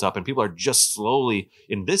forts built up, and people are just slowly,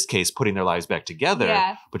 in this case, putting their lives back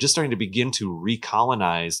together, but just starting to begin to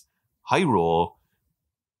recolonize Hyrule.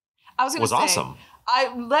 Was awesome.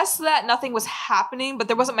 Less that nothing was happening, but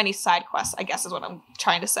there wasn't many side quests, I guess is what I'm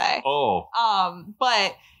trying to say. Oh.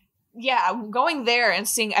 But yeah, going there and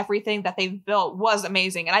seeing everything that they've built was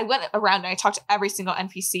amazing. And I went around and I talked to every single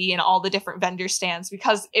NPC and all the different vendor stands,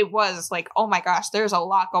 because it was like, oh my gosh, there's a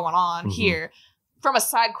lot going on here. From a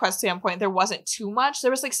side quest standpoint, there wasn't too much.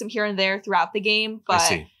 There was like some here and there throughout the game, but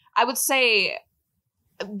I would say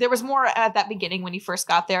there was more at that beginning when you first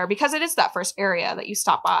got there, because it is that first area that you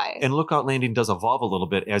stop by. And Lookout Landing does evolve a little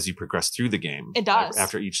bit as you progress through the game. It does.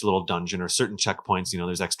 After each little dungeon or certain checkpoints,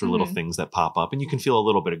 there's extra little things that pop up, and you can feel a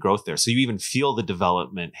little bit of growth there. So you even feel the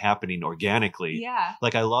development happening organically. Yeah.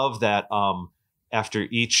 Like I love that after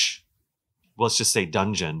each, let's just say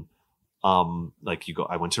dungeon, like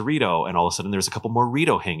I went to Rito, and all of a sudden there's a couple more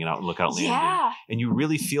Rito hanging out in Lookout Landing. Yeah. And you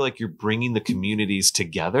really feel like you're bringing the communities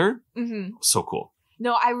together. So cool.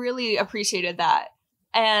 No, I really appreciated that.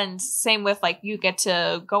 And same with you get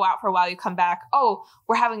to go out for a while, you come back. Oh,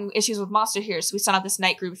 we're having issues with monster here, so we sent out this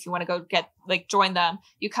night group if you want to go join them.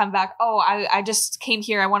 You come back. Oh, I just came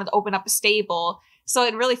here. I wanted to open up a stable. So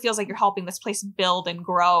it really feels like you're helping this place build and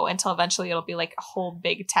grow until eventually it'll be like a whole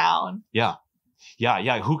big town. Yeah.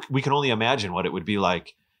 We can only imagine what it would be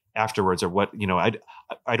like afterwards, or what,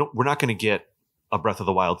 we're not going to get a Breath of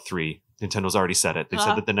the Wild 3. Nintendo's already said it. They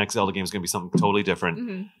said that the next Zelda game is going to be something totally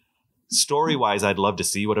different. Story-wise, I'd love to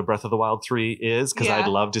see what a Breath of the Wild 3 is, because I'd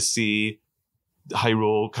love to see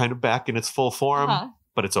Hyrule kind of back in its full form,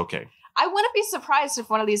 but it's okay. I wouldn't be surprised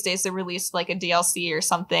if one of these days they released a DLC or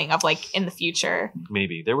something of in the future.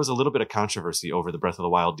 Maybe. There was a little bit of controversy over the Breath of the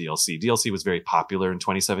Wild DLC. DLC was very popular in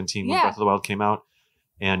 2017 when Breath of the Wild came out,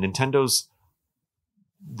 and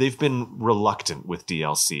they've been reluctant with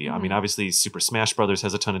DLC. I mean, obviously Super Smash Brothers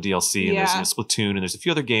has a ton of DLC, and there's Splatoon, and there's a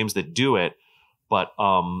few other games that do it. But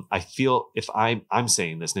I feel, if I'm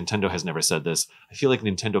saying this, Nintendo has never said this, I feel like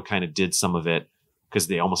Nintendo kind of did some of it because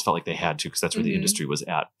they almost felt like they had to, because that's where the industry was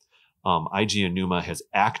at. IG Enuma has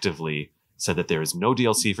actively said that there is no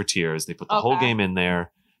DLC for Tears. They put the whole game in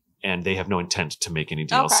there, and they have no intent to make any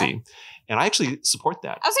DLC. And I actually support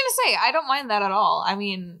that. I was going to say, I don't mind that at all. I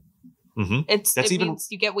mean, it means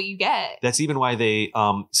you get what you get. That's even why they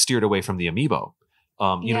steered away from the amiibo.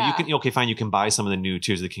 You can you can buy some of the new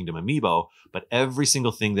Tears of the Kingdom amiibo, but every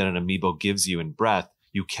single thing that an amiibo gives you in Breath,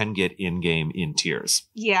 you can get in-game in Tears.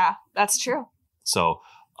 Yeah, that's true. So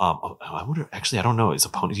I wonder, actually, I don't know.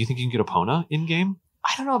 Do you think you can get Epona in-game?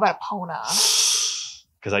 I don't know about Epona.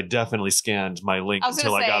 Because I definitely scanned my link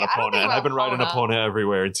until I got I don't Epona, think and I've been riding Epona. Epona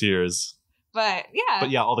everywhere in tears. But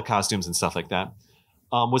yeah. All the costumes and stuff like that.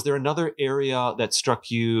 Was there another area that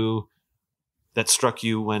struck you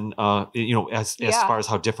when as far as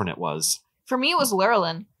how different it was? For me, it was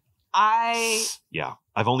Lurelin.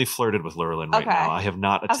 I've only flirted with Lurelin right now. I have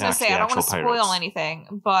not attacked I was gonna say, I don't want to spoil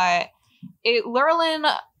anything, but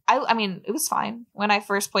Lurelin, I mean, it was fine when I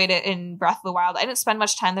first played it in Breath of the Wild. I didn't spend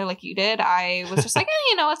much time there like you did. I was just like,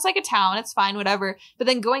 it's like a town. It's fine, whatever. But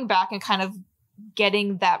then going back and kind of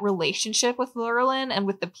getting that relationship with Lurelin and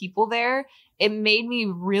with the people there, it made me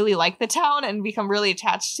really like the town and become really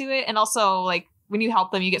attached to it. And also, like, when you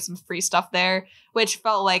help them, you get some free stuff there, which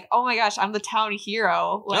felt like, oh my gosh, I'm the town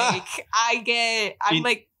hero. Like,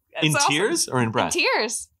 in tears or in breath? In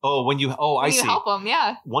tears. Oh, when you see. Help them,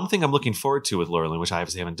 yeah. One thing I'm looking forward to with Lurelin, which I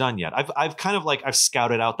obviously haven't done yet, I've kind of I've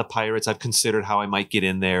scouted out the pirates. I've considered how I might get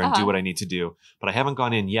in there and do what I need to do, but I haven't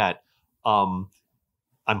gone in yet. I'm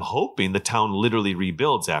hoping the town literally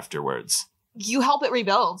rebuilds afterwards. You help it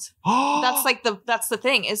rebuild. That's the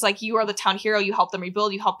thing, is like, you are the town hero. You help them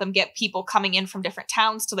rebuild. You help them get people coming in from different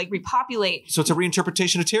towns to like repopulate. So it's a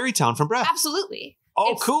reinterpretation of Tarrytown from Breath. Absolutely.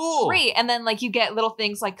 Oh, it's cool. Great. And then like you get little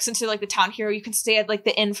things like, since you're like the town hero, you can stay at like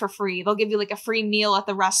the inn for free. They'll give you like a free meal at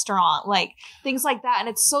the restaurant, like things like that. And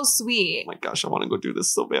it's so sweet. Oh my gosh, I want to go do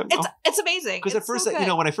this so bad now. It's amazing. Because at first,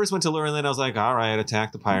 when I first went to Lurelin, I was like, all right,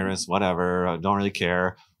 attack the pirates, whatever. I don't really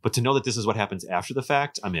care. But to know that this is what happens after the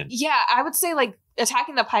fact, I'm in. Yeah, I would say like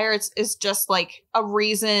attacking the pirates is just like a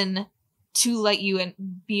reason to let you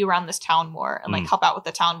be around this town more and like help out with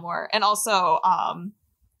the town more. And also,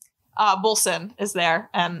 Bolson is there,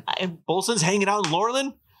 and Bolson's hanging out in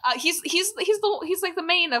Lurelin. He's like the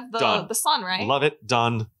main of the sun, right? Love it.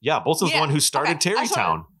 Done. Yeah, Bolson's the one who started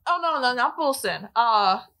Tarrytown. Oh no, not Bolson.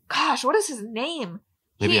 Gosh, what is his name?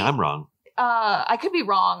 Maybe I'm wrong. I could be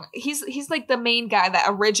wrong. He's like the main guy that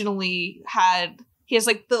originally he has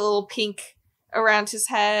like the little pink around his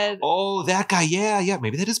head. Oh, that guy. Yeah.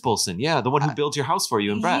 Maybe that is Bolson. Yeah, the one who builds your house for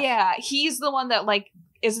you in Breath. Yeah, he's the one that like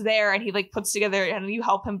is there, and he like puts together, and you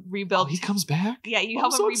help him rebuild. Oh, he comes back? Yeah, you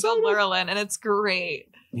help him rebuild Lurelin, and it's great.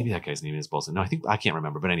 Maybe that guy's name is Bolson. No, I can't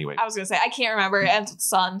remember, but anyway. I was gonna say, I can't remember. It ends with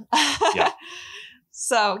Sun. Yeah.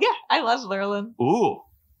 So yeah, I love Lurelin.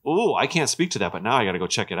 Ooh, I can't speak to that, but now I gotta go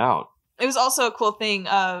check it out. It was also a cool thing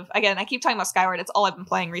of, again, I keep talking about Skyward. It's all I've been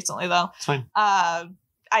playing recently, though. It's fine.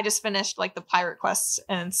 I just finished like the pirate quests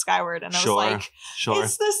in Skyward, and I was like,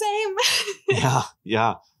 it's the same.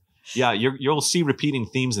 Yeah. You'll see repeating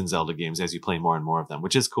themes in Zelda games as you play more and more of them,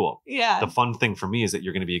 which is cool. Yeah. The fun thing for me is that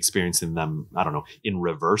you're going to be experiencing them, I don't know, in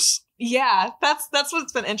reverse. Yeah, that's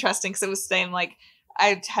what's been interesting, because it was saying like,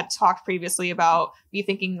 I had talked previously about me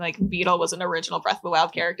thinking like Beetle was an original Breath of the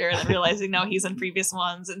Wild character, and then realizing no, he's in previous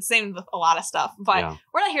ones, and same with a lot of stuff. But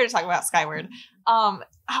we're not here to talk about Skyward.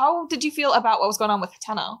 How did you feel about what was going on with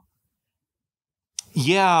Hateno?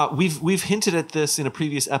 Yeah, we've hinted at this in a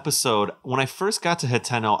previous episode. When I first got to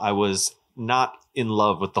Hateno, I was not in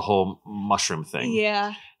love with the whole mushroom thing.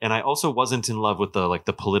 Yeah. And I also wasn't in love with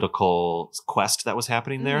the political quest that was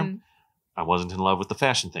happening there. I wasn't in love with the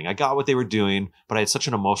fashion thing. I got what they were doing, but I had such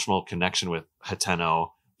an emotional connection with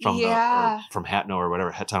Hateno from Hateno or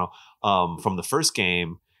whatever, Hateno, from the first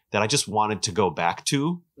game, that I just wanted to go back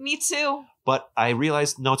to. Me too. But I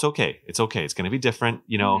realized, no, it's okay. It's okay. It's going to be different.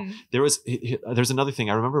 You know, there's another thing.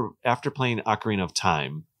 I remember after playing Ocarina of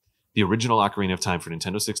Time, the original Ocarina of Time for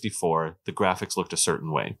Nintendo 64, the graphics looked a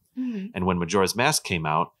certain way. And when Majora's Mask came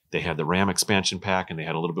out, they had the RAM expansion pack, and they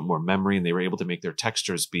had a little bit more memory, and they were able to make their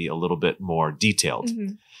textures be a little bit more detailed.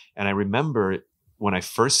 And I remember when I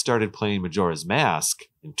first started playing Majora's Mask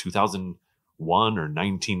in 2001 or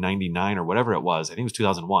 1999 or whatever it was, I think it was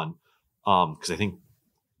 2001, because I think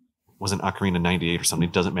wasn't Ocarina 98 or something,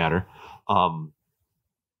 it doesn't matter.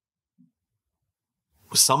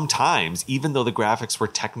 Sometimes, even though the graphics were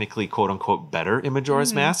technically quote unquote better in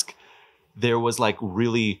Majora's Mask, there was like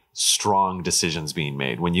really strong decisions being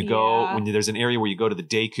made. When you go, there's an area where you go to the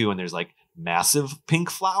Deku and there's like massive pink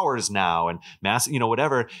flowers now and massive,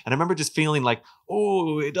 whatever. And I remember just feeling like,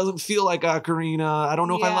 oh, it doesn't feel like Ocarina. I don't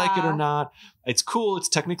know if I like it or not. It's cool. It's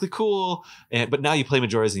technically cool. But now you play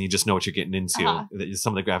Majora's and you just know what you're getting into.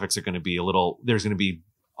 Some of the graphics are going to be there's going to be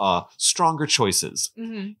stronger choices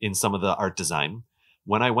in some of the art design.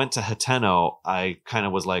 When I went to Hateno, I kind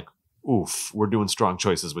of was like, oof, we're doing strong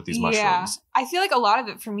choices with these mushrooms. I feel like a lot of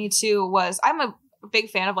it for me too was, I'm a big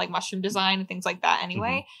fan of like mushroom design and things like that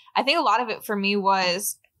anyway. I think a lot of it for me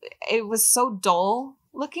was, it was so dull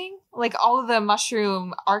looking. Like all of the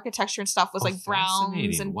mushroom architecture and stuff was like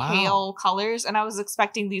browns and pale colors. And I was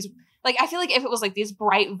expecting these Like, I feel like if it was like these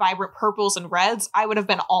bright, vibrant purples and reds, I would have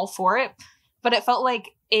been all for it. But it felt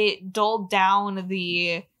like it dulled down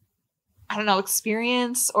the, I don't know,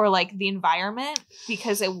 experience or like the environment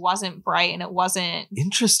because it wasn't bright and it wasn't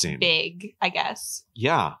interesting big, I guess.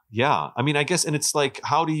 Yeah. I mean, I guess, and it's like,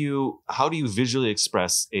 how do you visually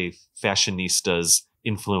express a fashionista's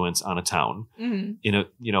influence on a town?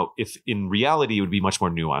 If in reality it would be much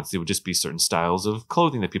more nuanced. It would just be certain styles of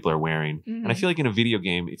clothing that people are wearing. And I feel like in a video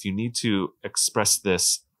game, if you need to express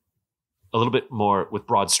this a little bit more with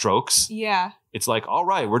broad strokes, it's like, all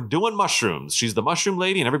right, we're doing mushrooms. She's the mushroom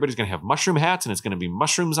lady and everybody's going to have mushroom hats and it's going to be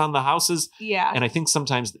mushrooms on the houses. And I think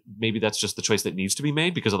sometimes maybe that's just the choice that needs to be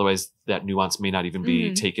made because otherwise that nuance may not even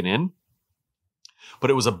be taken in. But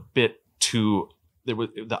it was a bit too,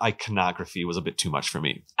 the iconography was a bit too much for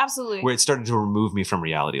me. Absolutely. Where it started to remove me from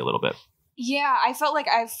reality a little bit. Yeah, I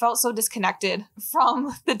felt so disconnected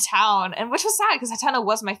from the town, and which was sad because Hateno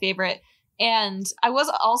was my favorite. And I was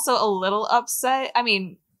also a little upset. I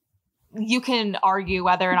mean, you can argue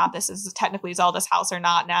whether or not this is technically Zelda's house or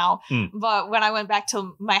not now. But when I went back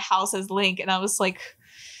to my house as Link and I was like,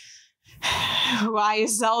 why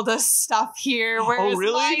is Zelda's stuff here? Where's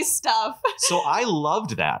my stuff? So I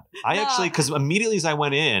loved that. Actually, because immediately as I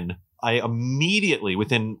went in, I immediately,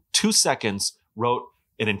 within 2 seconds, wrote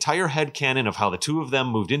an entire headcanon of how the two of them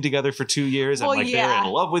moved in together for 2 years and they're in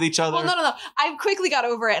love with each other. Well, no. I quickly got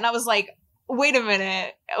over it and I was like, wait a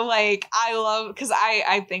minute. Like, because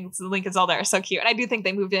I think Link and Zelda are so cute. And I do think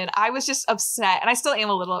they moved in. I was just upset, and I still am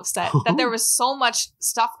a little upset, that there was so much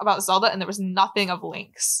stuff about Zelda and there was nothing of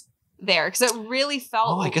Link's there. Because it really felt...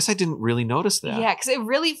 Oh, I guess I didn't really notice that. Yeah, because it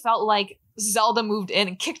really felt like Zelda moved in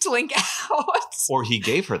and kicked Link out. Or he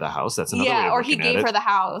gave her the house. That's another way of or he gave her the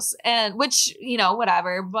house. And which,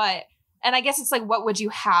 whatever. But... And I guess it's like, what would you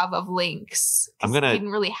have of Link's? He didn't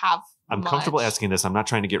really have I'm much. Comfortable asking this. I'm not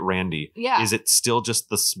trying to get randy. Yeah. Is it still just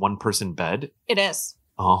this one person bed? It is.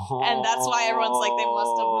 Oh. And that's why everyone's like, they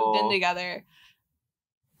must have moved in together.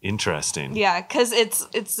 Interesting. Yeah, because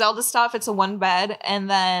it's Zelda stuff. It's a one bed. And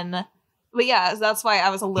then, but yeah, that's why I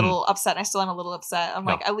was a little upset. And I still am a little upset. I'm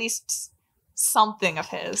like, at least something of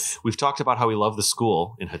his. We've talked about how we love the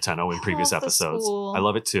school in Hateno in previous episodes. I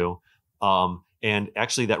love it too. And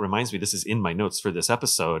actually that reminds me, this is in my notes for this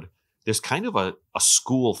episode. There's kind of a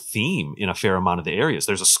school theme in a fair amount of the areas.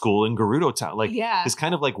 There's a school in Gerudo Town. Like, it's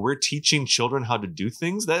kind of like we're teaching children how to do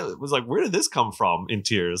things. That was like, where did this come from in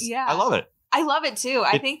Tears? Yeah. I love it. I love it too.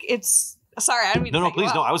 I think it's, sorry, I don't mean to No,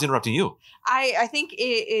 please, no, I was interrupting you. I think it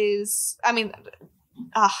is, I'm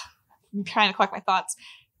trying to collect my thoughts.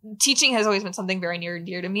 Teaching has always been something very near and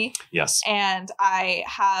dear to me. Yes. And I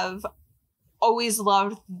have always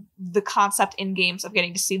loved the concept in games of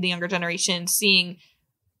getting to see the younger generation, seeing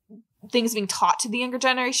things being taught to the younger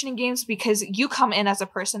generation in games, because you come in as a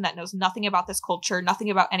person that knows nothing about this culture, nothing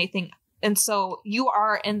about anything. And so you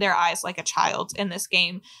are in their eyes like a child in this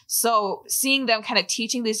game. So seeing them kind of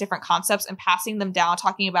teaching these different concepts and passing them down,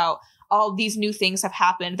 talking about all these new things have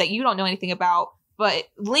happened that you don't know anything about, but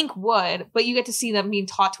Link would, but you get to see them being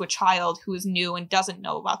taught to a child who is new and doesn't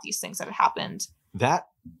know about these things that have happened.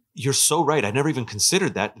 You're so right. I never even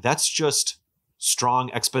considered that. That's just strong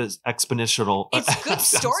exponential. It's good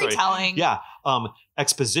storytelling. Yeah.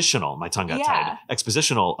 Expositional. My tongue got tied.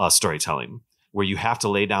 Expositional storytelling, where you have to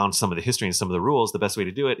lay down some of the history and some of the rules. The best way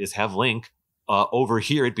to do it is have Link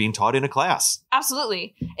overhear it being taught in a class.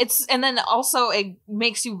 Absolutely. And then also it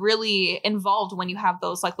makes you really involved when you have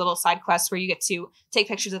those like little side quests where you get to take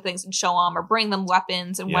pictures of things and show them or bring them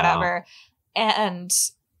weapons and whatever. And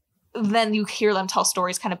then you hear them tell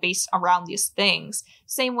stories kind of based around these things.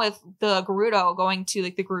 Same with the Gerudo, going to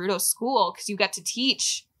like the Gerudo school, because you get to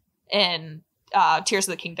teach in Tears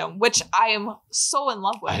of the Kingdom, which I am so in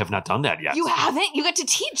love with. I have not done that yet. You haven't? You get to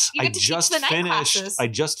teach. You get to teach the night classes. I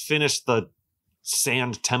just finished the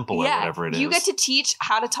Sand Temple or whatever it is. You get to teach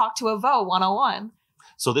how to talk to a Vo 101.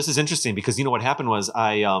 So this is interesting because what happened was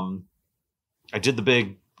I did the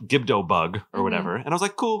big Gibdo bug or whatever. And I was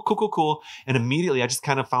like, cool. And immediately I just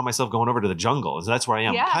kind of found myself going over to the jungle. And so that's where I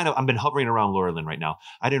am. Yeah. I've been hovering around Lurelin right now.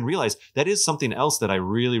 I didn't realize that is something else that I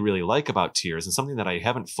really, really like about Tears, and something that I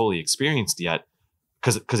haven't fully experienced yet,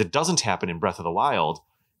 because it doesn't happen in Breath of the Wild,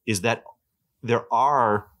 is that there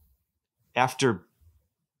are, after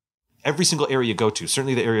every single area you go to,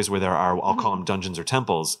 certainly the areas where there are, I'll call them dungeons or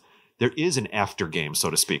temples, there is an after game, so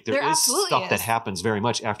to speak. There is stuff that happens very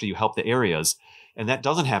much after you help the areas. And that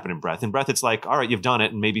doesn't happen in Breath. In Breath, it's like, all right, you've done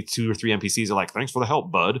it. And maybe 2 or 3 NPCs are like, thanks for the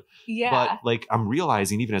help, bud. Yeah. But like, I'm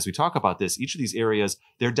realizing, even as we talk about this, each of these areas,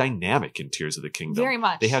 they're dynamic in Tears of the Kingdom. Very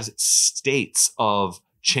much. They have states of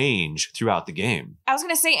change throughout the game. I was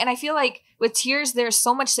going to say, and I feel like With Tears, there's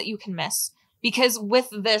so much that you can miss. Because with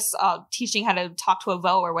this teaching how to talk to a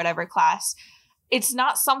Vo or whatever class, it's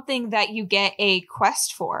not something that you get a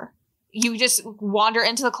quest for. You just wander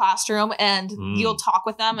into the classroom and you'll talk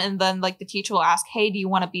with them. And then like the teacher will ask, hey, do you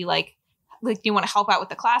want to be like, do you want to help out with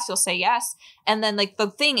the class? You'll say yes. And then like the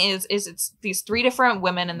thing is it's these 3 different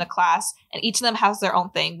women in the class and each of them has their own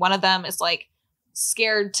thing. One of them is like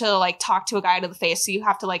scared to like talk to a guy to the face. So you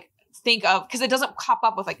have to like think of, because it doesn't pop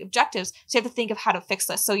up with like objectives. So you have to think of how to fix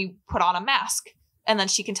this. So you put on a mask and then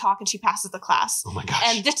she can talk and she passes the class. Oh my gosh.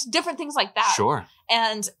 And just different things like that. Sure.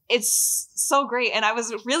 And it's so great. And I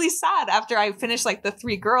was really sad after I finished like the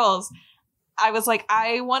 3 girls. I was like,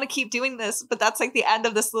 I want to keep doing this, but that's like the end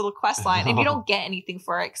of this little quest line. And you don't get anything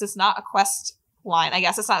for it because it's not a quest line. I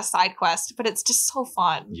guess it's not a side quest, but it's just so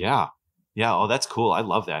fun. Yeah. Yeah. Oh, that's cool. I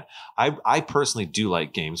love that. I personally do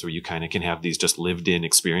like games where you kind of can have these just lived in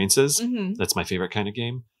experiences. Mm-hmm. That's my favorite kind of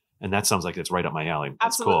game. And that sounds like it's right up my alley.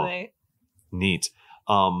 That's Absolutely. Cool. Neat.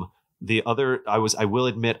 The other, I will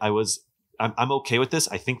admit, I'm okay with this.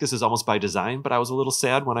 I think this is almost by design, but I was a little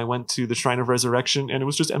sad when I went to the Shrine of Resurrection and it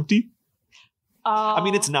was just empty. I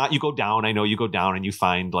mean, it's not, you go down. I know you go down and you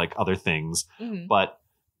find like other things, but,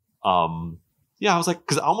 yeah, I was like,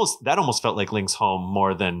 because that almost felt like Link's home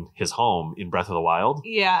more than his home in Breath of the Wild.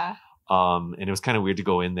 Yeah. And it was kind of weird to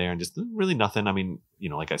go in there and just really nothing. I mean,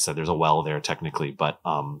 like I said, there's a well there technically, but,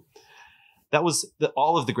 that was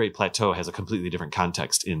all of the Great Plateau has a completely different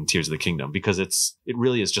context in Tears of the Kingdom because it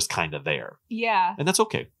really is just kind of there. Yeah. And that's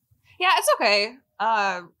okay. Yeah, it's okay.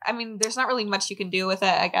 I mean, there's not really much you can do with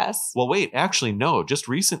it, I guess. Well, wait, actually, no. Just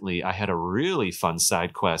recently, I had a really fun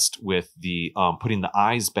side quest with the putting the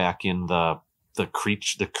eyes back in the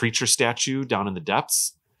creature statue down in the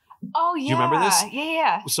depths. Oh, yeah. Do you remember this?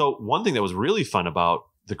 Yeah. So one thing that was really fun about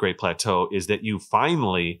the Great Plateau is that you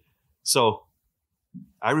finally... So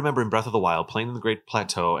I remember in Breath of the Wild playing in the Great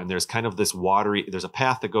Plateau, and there's kind of this there's a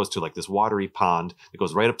path that goes to like this watery pond that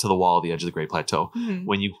goes right up to the wall at the edge of the Great Plateau. Mm-hmm.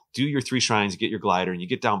 When you do your 3 shrines, you get your glider and you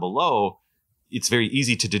get down below, it's very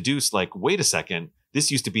easy to deduce like, wait a second,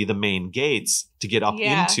 this used to be the main gates to get up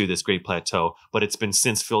into this Great Plateau, but it's been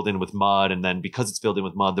since filled in with mud. And then because it's filled in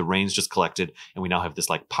with mud, the rain's just collected and we now have this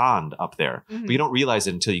like pond up there, but you don't realize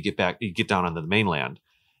it until you get down on the mainland.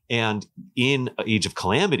 And in Age of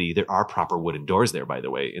Calamity, there are proper wooden doors there, by the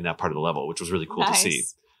way, in that part of the level, which was really cool to see.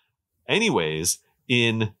 Anyways,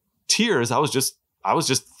 in Tears, I was just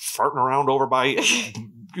farting around over by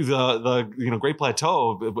the Great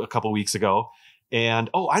Plateau a couple weeks ago. And,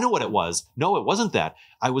 I know what it was. No, it wasn't that.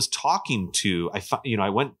 I was talking to, I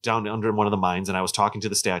went down under one of the mines and I was talking to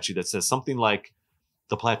the statue that says something like,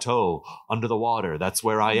 the plateau under the water. That's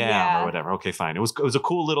where I am or whatever. Okay, fine. It was a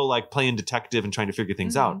cool little like playing detective and trying to figure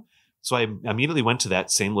things out. So I immediately went to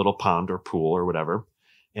that same little pond or pool or whatever.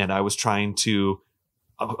 And I was trying to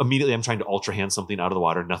ultra hand something out of the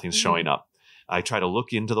water. Nothing's showing up. I try to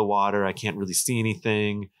look into the water. I can't really see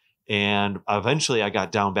anything. And eventually I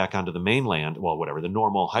got down back onto the mainland. Well, whatever, the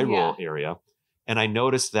normal Hyrule area. And I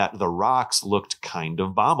noticed that the rocks looked kind of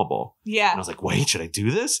bombable. Yeah. And I was like, wait, should I do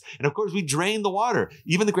this? And of course, we drained the water.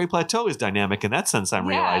 Even the Great Plateau is dynamic in that sense, I'm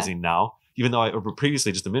realizing now. Even though I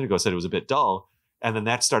previously, just a minute ago, said it was a bit dull. And then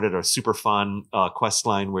that started a super fun quest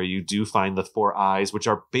line where you do find the 4 eyes, which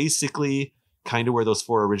are basically kind of where those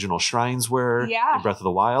 4 original shrines were in Breath of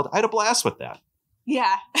the Wild. I had a blast with that.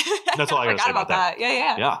 Yeah. That's all I got to say about that.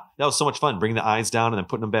 Yeah. Yeah. That was so much fun. Bringing the eyes down and then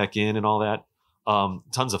putting them back in and all that.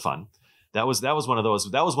 Tons of fun. That was one of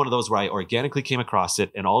those where I organically came across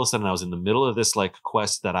it, and all of a sudden I was in the middle of this like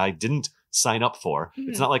quest that I didn't sign up for.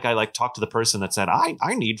 It's not like I like talked to the person that said,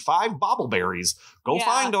 I need 5 bobbleberries. Go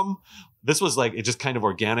find them. This was like, it just kind of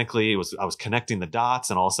organically, I was connecting the dots,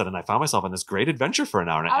 and all of a sudden I found myself on this great adventure for an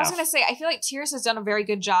hour and a half. I was going to say, I feel like Tears has done a very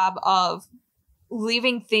good job of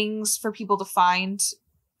leaving things for people to find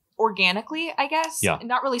organically, I guess. Yeah.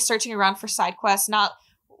 Not really searching around for side quests, not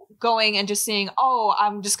going and just seeing,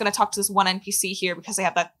 I'm just going to talk to this one NPC here because they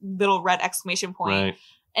have that little red exclamation point. Right.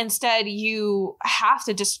 Instead, you have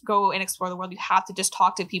to just go and explore the world. You have to just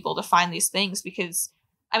talk to people to find these things because,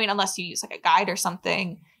 I mean, unless you use like a guide or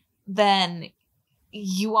something, then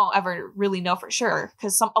you won't ever really know for sure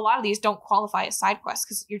because a lot of these don't qualify as side quests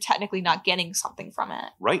because you're technically not getting something from it.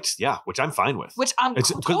 Right. Yeah. Which I'm fine with.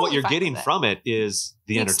 Because what you're getting from it is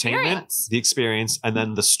the entertainment, the experience, and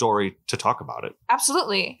then the story to talk about it.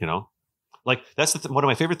 Absolutely. Like that's one of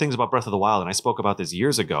my favorite things about Breath of the Wild, and I spoke about this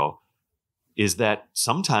years ago, is that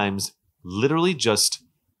sometimes literally just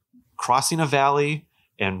crossing a valley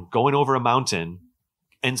and going over a mountain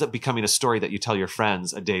ends up becoming a story that you tell your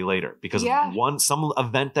friends a day later because of some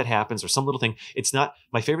event that happens or some little thing. It's not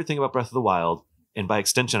my favorite thing about Breath of the Wild and by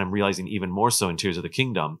extension, I'm realizing even more so in Tears of the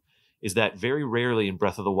Kingdom, is that very rarely in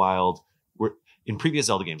Breath of the Wild, in previous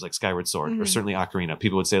Zelda games like Skyward Sword or certainly Ocarina,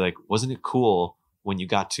 people would say like, wasn't it cool when you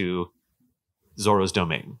got to Zoro's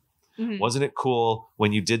domain? Wasn't it cool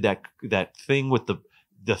when you did that thing with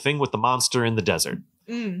the thing with the monster in the desert?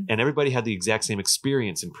 And everybody had the exact same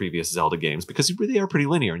experience in previous Zelda games because they are pretty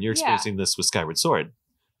linear, and you're experiencing this with Skyward Sword.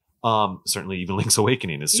 Certainly even Link's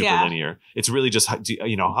Awakening is super linear. It's really just, how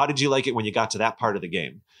did you like it when you got to that part of the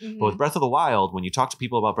game? But with Breath of the Wild, when you talk to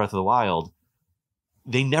people about Breath of the Wild,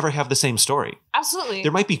 they never have the same story. Absolutely.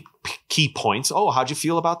 There might be key points. Oh, how'd you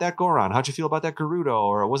feel about that Goron? How'd you feel about that Gerudo?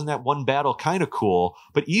 Or wasn't that one battle kind of cool?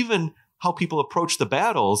 But even how people approach the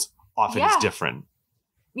battles often is different.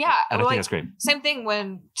 Yeah. And I think that's great. Same thing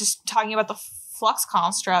when just talking about the flux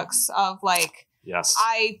constructs of like, yes,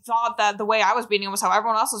 I thought that the way I was beating them was how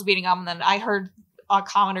everyone else was beating them. And then I heard a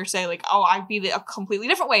commenter say like, oh, I beat it a completely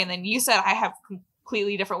different way. And then you said I have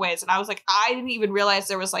completely different ways. And I was like, I didn't even realize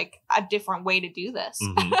there was like a different way to do this.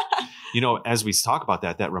 As we talk about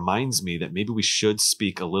that reminds me that maybe we should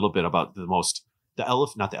speak a little bit about not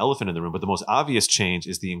the elephant in the room, but the most obvious change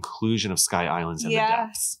is the inclusion of Sky Islands in the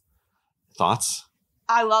depths. Thoughts?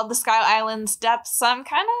 I love the Sky Islands depths. I'm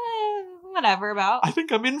kind of whatever about. I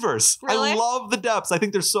think I'm inverse. Really? I love the depths. I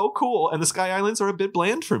think they're so cool. And the Sky Islands are a bit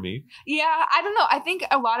bland for me. Yeah, I don't know. I think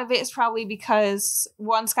a lot of it is probably because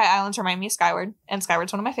Sky Islands remind me of Skyward. And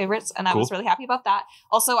Skyward's one of my favorites. And I was really happy about that.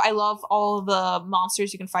 Also, I love all the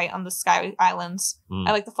monsters you can fight on the Sky Islands.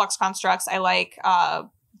 I like the Flux Constructs. I like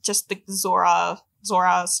just the Zora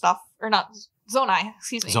stuff. Or not, Zonai,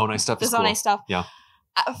 excuse me. Zonai stuff is cool. Zonai stuff. Yeah.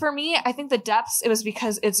 For me, I think the depths, it was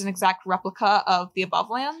because it's an exact replica of the Above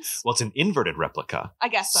Lands. Well, it's an inverted replica. I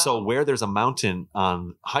guess so. So where there's a mountain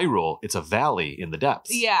on Hyrule, it's a valley in the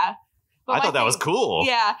depths. Yeah. But I thought that was cool.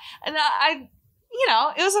 Yeah. And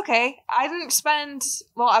it was okay. I didn't spend,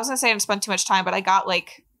 I was going to say I didn't spend too much time, but I got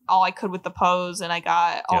like all I could with the pose and I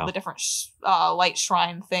got all the different light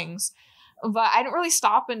shrine things. But I didn't really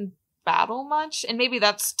stop and battle much. And maybe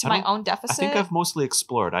that's to my own deficit. I think I've mostly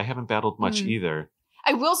explored. I haven't battled much either.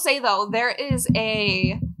 I will say, though, there is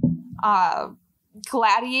a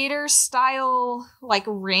gladiator style like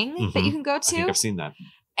ring that you can go to. I think I've seen that.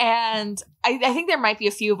 And I think there might be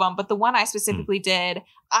a few of them, but the one I specifically did,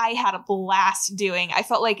 I had a blast doing. I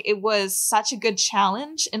felt like it was such a good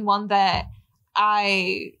challenge and one that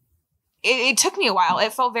it took me a while.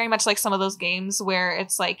 It felt very much like some of those games where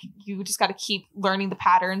it's like you just got to keep learning the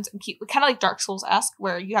patterns and keep kind of like Dark Souls-esque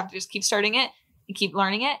where you have to just keep starting it and keep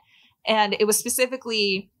learning it. And it was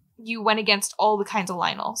specifically, you went against all the kinds of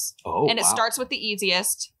Lynels. Oh, and it starts with the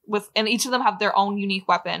easiest, and each of them have their own unique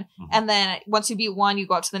weapon. And then once you beat one, you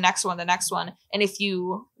go up to the next one. And if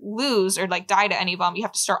you lose or like die to any of them, you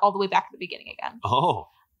have to start all the way back at the beginning again. Oh.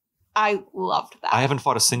 I loved that. I haven't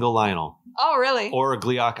fought a single Lynel. Oh, really? Or a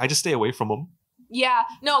Gleeok. I just stay away from them. Yeah.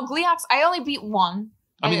 No, Gleeoks, I only beat one.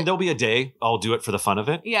 I mean, there'll be a day I'll do it for the fun of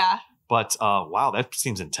it. Yeah. But wow, that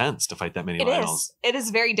seems intense to fight that many Lynels. It is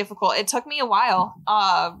very difficult. It took me a while,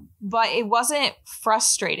 but it wasn't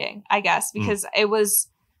frustrating, I guess, because it was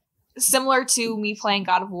similar to me playing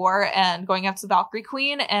God of War and going up to the Valkyrie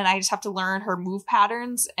Queen, and I just have to learn her move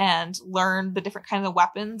patterns and learn the different kinds of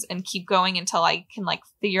weapons and keep going until I can like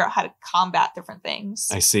figure out how to combat different things.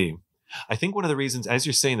 I see. I think one of the reasons, as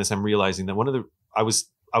you're saying this, I'm realizing that I was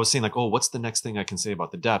saying like, oh, what's the next thing I can say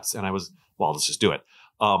about the depths? And let's just do it.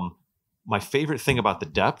 My favorite thing about the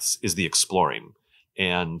depths is the exploring.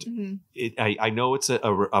 And I know it's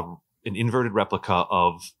an inverted replica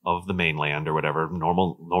of the mainland or whatever,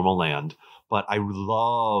 normal land. But I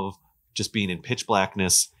love just being in pitch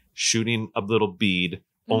blackness, shooting a little bead,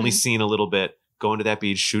 only seeing a little bit, going to that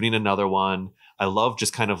bead, shooting another one. I love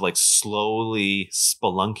just kind of like slowly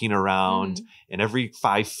spelunking around, and every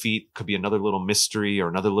 5 feet could be another little mystery or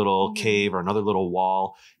another little cave or another little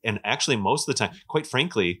wall. And actually, most of the time, quite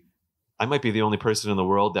frankly, I might be the only person in the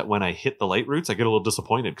world that when I hit the light roots, I get a little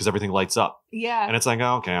disappointed because everything lights up. Yeah. And it's like,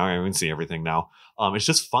 oh, okay, I can see everything now. It's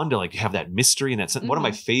just fun to like have that mystery. And that's one of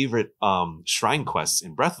my favorite shrine quests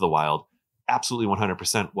in Breath of the Wild, absolutely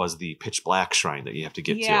 100% was the pitch black shrine that you have to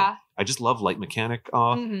get to. I just love light mechanic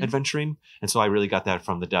adventuring. And so I really got that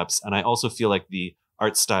from the depths. And I also feel like the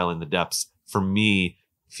art style in the depths, for me,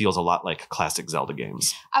 feels a lot like classic Zelda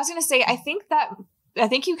games. I was going to say, I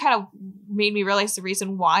think you kind of made me realize the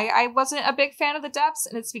reason why I wasn't a big fan of the depths.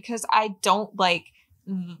 And it's because I don't like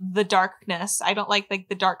the darkness. I don't like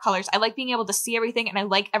the dark colors. I like being able to see everything, and I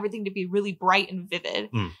like everything to be really bright and vivid.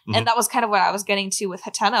 And that was kind of what I was getting to with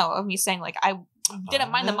Hateno, of me saying like, I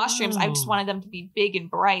didn't mind the mushrooms. I just wanted them to be big and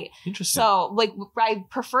bright. Interesting. So, like, I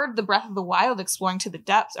preferred the Breath of the Wild exploring to the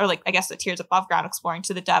depths, or like, I guess the Tears Above Ground exploring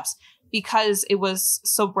to the depths, because it was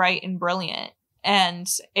so bright and brilliant. And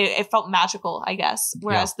it felt magical, I guess.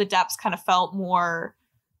 Whereas the depths kind of felt more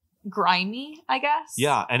grimy, I guess.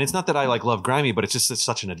 Yeah, and it's not that I like love grimy, but it's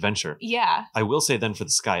such an adventure. Yeah. I will say then for the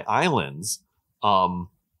Sky Islands,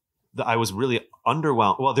 I was really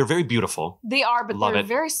underwhelmed. Well, they're very beautiful. They are, but Love they're it.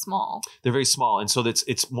 very small. They're very small. And so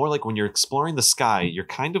it's more like when you're exploring the sky, you're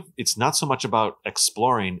kind of, it's not so much about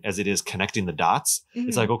exploring as it is connecting the dots. Mm-hmm.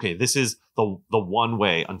 It's like, okay, this is the one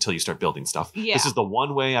way until you start building stuff. Yeah. This is the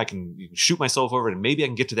one way I can shoot myself over it, and maybe I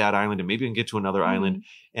can get to that island, and maybe I can get to another island.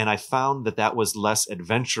 And I found that was less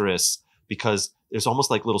adventurous because there's almost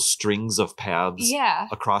like little strings of paths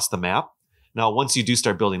across the map. Now, once you do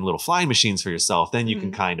start building little flying machines for yourself, then you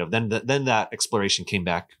can kind of, then that exploration came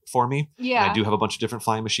back for me. Yeah. And I do have a bunch of different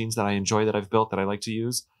flying machines that I enjoy that I've built that I like to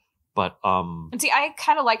use. But, and see, I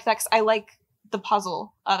kind of liked that because I like the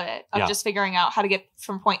puzzle of it, of just figuring out how to get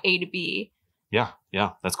from point A to B. Yeah.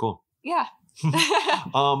 That's cool. Yeah.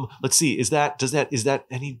 Let's see. Is that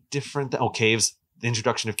any different? Caves. The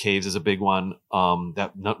introduction of caves is a big one.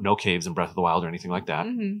 That no caves in Breath of the Wild or anything like that.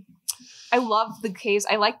 Mm-hmm. I love the caves.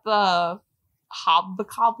 I like the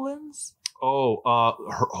hobgoblins.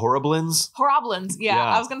 Horriblins. Horriblins. Yeah.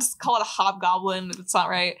 I was gonna call it a hobgoblin. It's not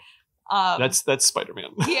right. That's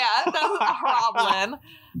Spider-Man. Yeah, that's a hobgoblin.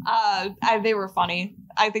 They were funny.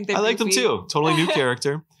 I think I like them too. Totally new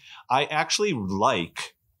character. I actually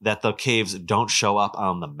like that the caves don't show up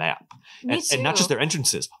on the map. And not just their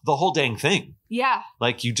entrances, the whole dang thing. Yeah.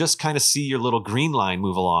 Like you just kind of see your little green line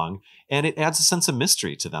move along, and it adds a sense of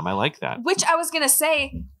mystery to them. I like that. Which I was going to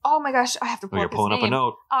say, oh my gosh, I have to pull up his name. You're pulling up a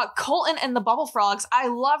note. Colton and the Bubble Frogs. I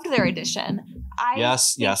loved their edition. I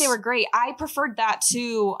think they were great. I preferred that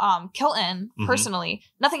to Kilton, personally.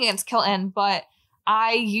 Nothing against Kilton, but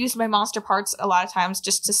I used my monster parts a lot of times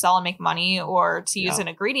just to sell and make money or to use in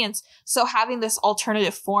ingredients. So having this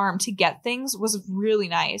alternative form to get things was really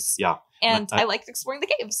nice. Yeah. And I liked exploring the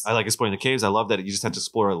caves. I like exploring the caves. I love that you just have to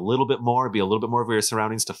explore a little bit more, be a little bit more of your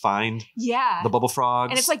surroundings to find the bubble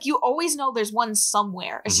frogs. And it's like you always know there's one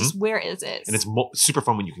somewhere. It's just where is it? And it's super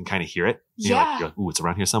fun when you can kind of hear it. You're like, ooh, it's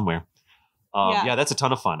around here somewhere. That's a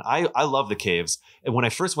ton of fun. I love the caves. And when I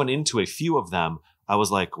first went into a few of them, I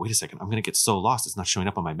was like, wait a second, I'm going to get so lost. It's not showing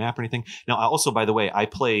up on my map or anything. Now, I also, by the way, I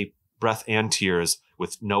play Breath and Tears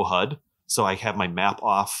with no HUD. So I have my map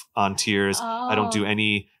off on Tears. I don't do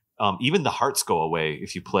any... even the hearts go away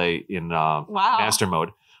if you play in master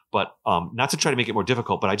mode. But not to try to make it more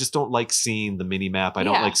difficult, but I just don't like seeing the mini map. I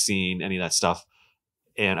don't like seeing any of that stuff.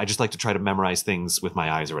 And I just like to try to memorize things with my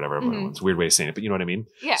eyes or whatever. It's a weird way of saying it, but you know what I mean?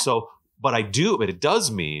 Yeah. So, but it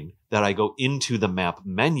does mean that I go into the map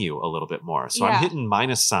menu a little bit more. So I'm hitting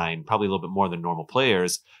minus sign probably a little bit more than normal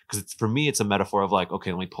players. Because for me, it's a metaphor of like,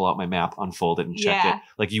 okay, let me pull out my map, unfold it, and check it.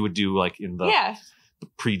 Like you would do like in the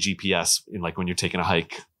pre-GPS, in like when you're taking a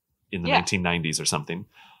hike in the 1990s or something.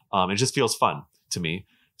 It just feels fun to me.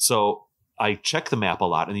 So I check the map a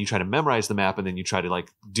lot, and then you try to memorize the map, and then you try to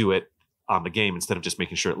like do it on the game instead of just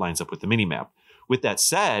making sure it lines up with the mini map. With that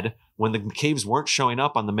said, when the caves weren't showing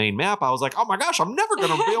up on the main map, I was like, oh my gosh, I'm never going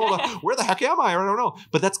to be able to, where the heck am I? I don't know.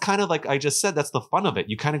 But that's kind of like I just said, that's the fun of it.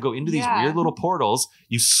 You kind of go into these weird little portals.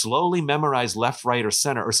 You slowly memorize left, right, or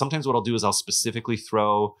center. Or sometimes what I'll do is I'll specifically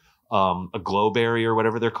throw a glow berry or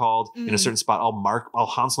whatever they're called in a certain spot. I'll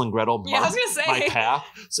Hansel and Gretel mark my path.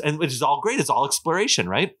 And which is all great. It's all exploration,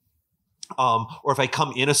 right? Or if I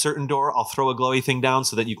come in a certain door, I'll throw a glowy thing down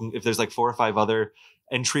so that you can, if there's like 4 or 5 other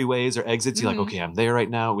entryways or exits, you're like, okay, I'm there right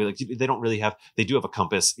now. They do have a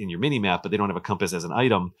compass in your mini map, but they don't have a compass as an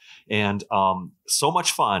item. And so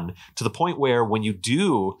much fun to the point where when you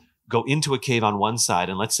do go into a cave on one side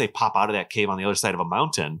and let's say pop out of that cave on the other side of a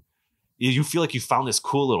mountain, you feel like you found this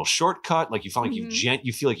cool little shortcut. Like you found like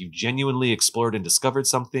you feel like you've genuinely explored and discovered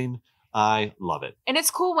something. I love it. And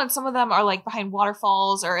it's cool when some of them are like behind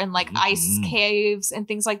waterfalls or in like ice caves and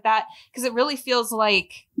things like that. Because it really feels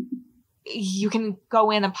like you can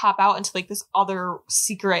go in and pop out into like this other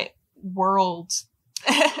secret world.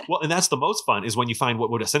 Well, and that's the most fun is when you find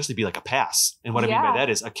what would essentially be like a pass. And what I mean by that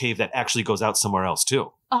is a cave that actually goes out somewhere else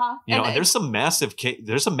too. You know, and there's some massive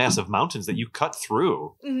mountains that you cut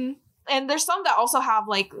through. And there's some that also have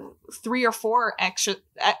like 3 or 4 exits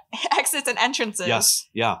and entrances. Yes,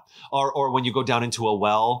 yeah. Or when you go down into a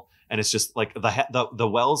well and it's just like the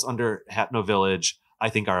wells under Hatno Village, I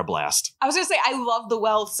think are a blast. I was gonna say I love the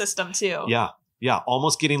well system too. Yeah.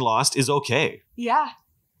 Almost getting lost is okay. Yeah.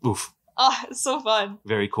 Oof. Oh, it's so fun.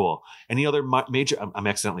 Very cool. Any other major? I'm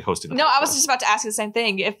accidentally hosting. No, I was just about to ask you the same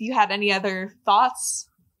thing. If you had any other thoughts.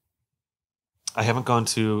 I haven't gone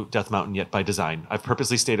to Death Mountain yet by design. I've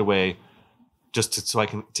purposely stayed away so I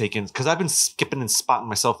can take in, because I've been skipping and spotting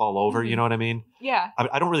myself all over. You know what I mean? Yeah.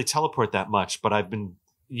 I don't really teleport that much, but I've been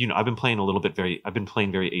playing a little bit I've been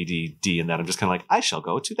playing very ADD in that I'm just kind of like, I shall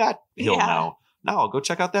go to that hill now. Now I'll go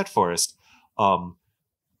check out that forest. And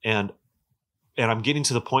I'm getting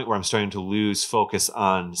to the point where I'm starting to lose focus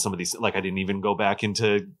on some of these. Like, I didn't even go back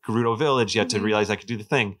into Gerudo Village yet to realize I could do the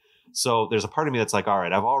thing. So there's a part of me that's like, all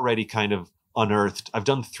right, I've already kind of unearthed. I've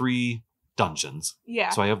done 3 dungeons. Yeah.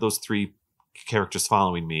 So I have those 3 characters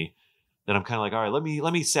following me. Then I'm kind of like, all right,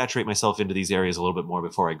 let me saturate myself into these areas a little bit more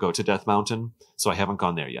before I go to Death Mountain. So I haven't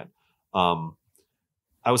gone there yet.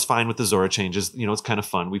 I was fine with the Zora changes. You know, it's kind of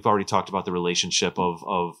fun. We've already talked about the relationship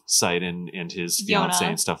of Sight and his fiance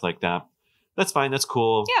and stuff like that. That's fine. That's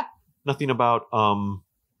cool. Yeah. Nothing about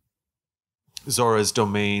Zora's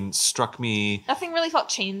domain struck me. Nothing really felt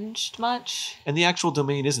changed much. And the actual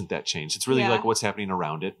domain isn't that changed. It's really like what's happening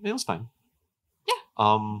around it. It was fine. Yeah.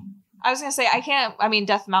 I was going to say,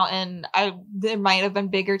 Death Mountain, there might have been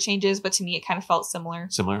bigger changes, but to me it kind of felt similar.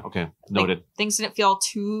 Similar? Okay. Noted. Like, things didn't feel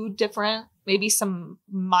too different. Maybe some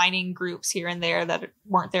mining groups here and there that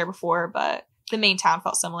weren't there before, but the main town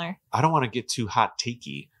felt similar. I don't want to get too hot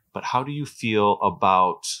takey, but how do you feel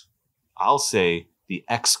about, I'll say, the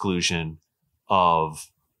exclusion of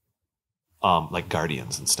like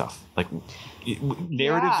Guardians and stuff? Like,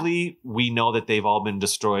 narratively, we know that they've all been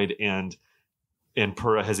destroyed, and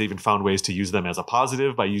Pura has even found ways to use them as a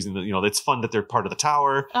positive by using it's fun that they're part of the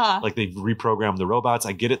tower. Like, they've reprogrammed the robots.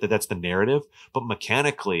 I get it that that's the narrative, but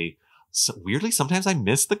mechanically, weirdly, sometimes I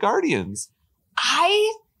miss the Guardians.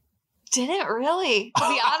 I didn't really, to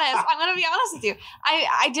be honest. I'm going to be honest with you.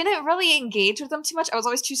 I didn't really engage with them too much. I was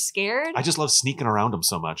always too scared. I just love sneaking around them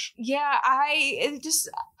so much. Yeah,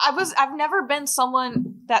 I've never been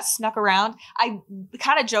someone that snuck around. I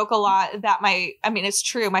kind of joke a lot that it's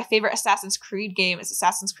true. My favorite Assassin's Creed game is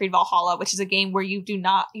Assassin's Creed Valhalla, which is a game where you're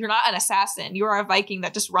not an assassin. You're a Viking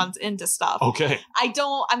that just runs into stuff. Okay.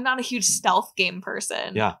 I'm not a huge stealth game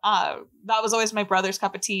person. Yeah. That was always my brother's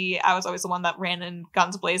cup of tea. I was always the one that ran in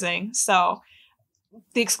guns blazing. So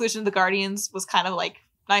the exclusion of the Guardians was kind of like,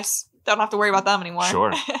 nice. Don't have to worry about them anymore.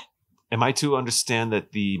 Sure. Am I to understand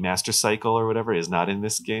that the Master Cycle or whatever is not in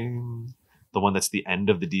this game? The one that's the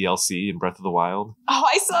end of the DLC in Breath of the Wild? Oh,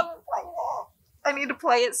 I still haven't played it. I need to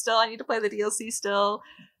play it still. I need to play the DLC still.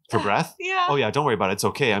 For Breath? Yeah. Oh, yeah. Don't worry about it. It's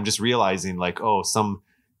okay. I'm just realizing, like, I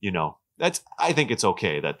think it's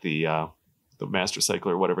okay that the Master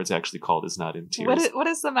Cycle or whatever it's actually called is not in Tears. What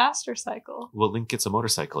is the Master Cycle? Well, Link gets a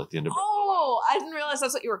motorcycle at the end of it. Oh, I didn't realize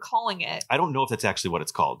that's what you were calling it. I don't know if that's actually what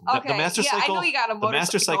it's called. Okay. The Master Cycle, I know you got a motorcycle. The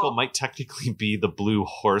Master Cycle might technically be the blue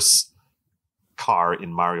horse car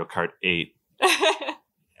in Mario Kart 8.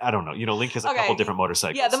 I don't know. Link has a couple different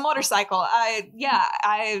motorcycles. Yeah, the motorcycle.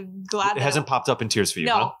 I'm glad it hasn't popped up in Tears for you.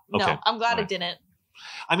 No, huh? Okay. No, I'm glad it didn't.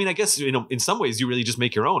 I mean, I guess, in some ways you really just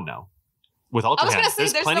make your own now. With Ultra Hand,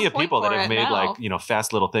 there's plenty of people that have made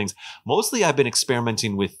fast little things. Mostly I've been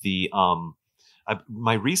experimenting with the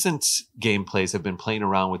my recent gameplays have been playing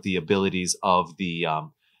around with the abilities of the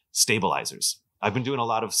stabilizers. I've been doing a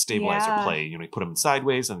lot of stabilizer play. You put them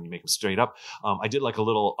sideways and you make them straight up. I did like a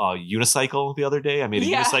little unicycle the other day. I made a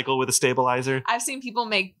unicycle with a stabilizer. I've seen people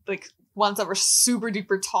make like ones that were super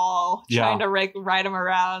duper tall, trying to ride them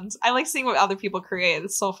around. I like seeing what other people create.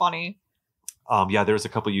 It's so funny. There's a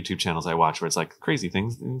couple YouTube channels I watch where it's like crazy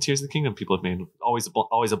things in Tears of the Kingdom people have made.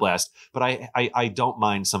 Always a blast. But I don't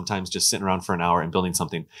mind sometimes just sitting around for an hour and building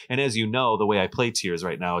something. And as you know, the way I play Tears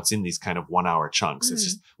right now, it's in these kind of 1 hour chunks. Mm-hmm. It's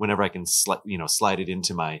just whenever I can slide it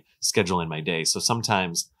into my schedule in my day. So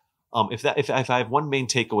sometimes if I have one main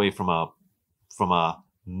takeaway from a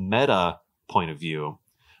meta point of view,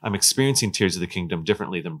 I'm experiencing Tears of the Kingdom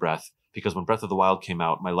differently than Breath. Because when Breath of the Wild came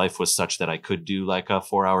out, my life was such that I could do like a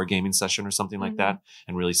 4-hour gaming session or something like that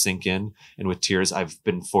and really sink in. And with Tears, I've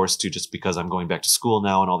been forced to, just because I'm going back to school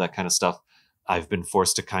now and all that kind of stuff, I've been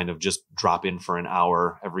forced to kind of just drop in for an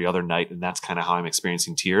hour every other night. And that's kind of how I'm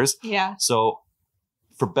experiencing Tears. Yeah. So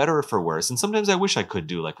for better or for worse, and sometimes I wish I could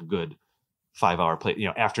do like a good 5-hour play,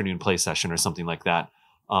 afternoon play session or something like that.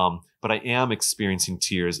 But I am experiencing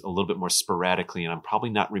Tears a little bit more sporadically, and I'm probably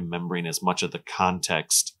not remembering as much of the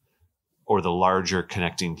context or the larger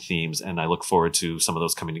connecting themes. And I look forward to some of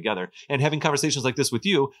those coming together, and having conversations like this with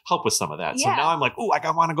you help with some of that. Yeah. So now I'm like,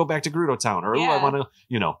 I want to go back to Gerudo Town, or I want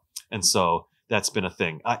to, and so that's been a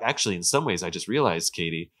thing. Actually, in some ways, I just realized,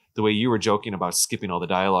 Kady, the way you were joking about skipping all the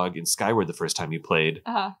dialogue in Skyward the first time you played,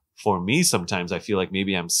 for me, sometimes I feel like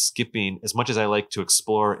maybe I'm skipping, as much as I like to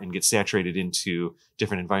explore and get saturated into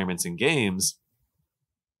different environments and games.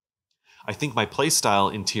 I think my play style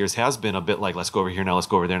in Tears has been a bit like, let's go over here now, let's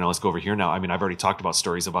go over there now, let's go over here now. I mean, I've already talked about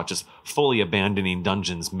stories about just fully abandoning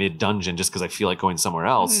dungeons mid-dungeon just because I feel like going somewhere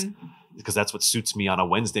else, because that's what suits me on a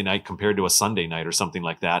Wednesday night compared to a Sunday night or something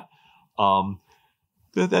like that.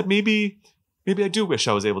 That maybe I do wish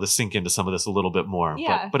I was able to sink into some of this a little bit more,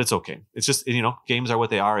 but it's okay. It's just, games are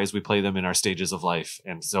what they are as we play them in our stages of life.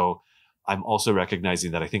 And so I'm also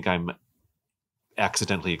recognizing that I think I'm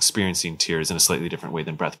accidentally experiencing Tears in a slightly different way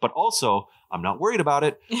than Breath, but also I'm not worried about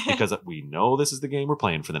it because we know this is the game we're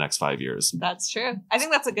playing for the next 5 years. That's true. I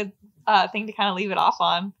think that's a good thing to kind of leave it off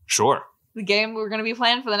on. Sure. The game we're going to be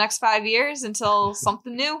playing for the next 5 years until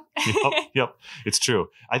something new. Yep. It's true.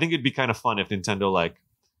 I think it'd be kind of fun if Nintendo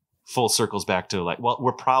full circles back to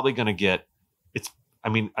we're probably going to get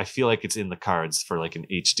I feel like it's in the cards for an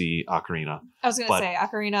HD Ocarina. I was going to say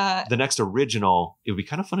Ocarina. The next original, it would be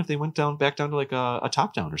kind of fun if they went back down to a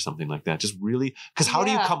top down or something like that. Just really, because how do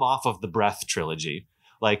you come off of the Breath trilogy?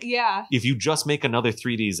 If you just make another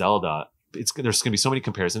 3D Zelda, there's going to be so many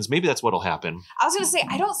comparisons. Maybe that's what'll happen. I was going to say,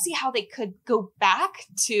 I don't see how they could go back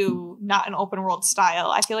to not an open world style.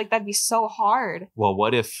 I feel like that'd be so hard. Well,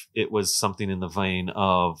 what if it was something in the vein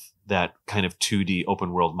of that kind of 2D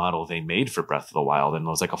open world model they made for Breath of the Wild, and it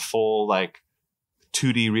was a full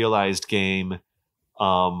 2D realized game,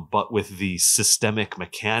 but with the systemic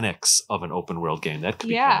mechanics of an open world game? That could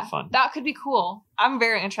be kind of fun. That could be cool. I'm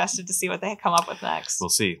very interested to see what they come up with next. We'll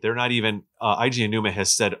see. They're not even IG Aonuma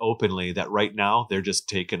has said openly that right now they're just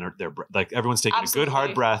taking everyone's taking a good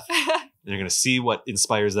hard breath. They're going to see what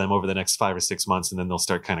inspires them over the next 5 or 6 months, and then they'll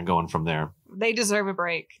start kind of going from there. They deserve a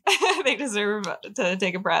break. They deserve to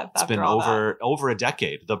take a breath. It's been over a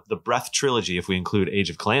decade. The Breath trilogy, if we include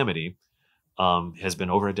Age of Calamity, has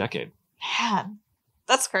been over a decade. Man,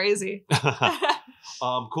 that's crazy. Cool.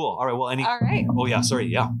 All right. Well, all right. Oh yeah. Sorry.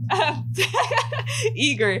 Yeah.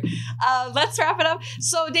 Eager. Let's wrap it up.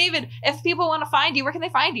 So, David, if people want to find you, where can they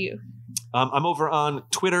find you? I'm over on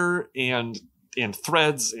Twitter and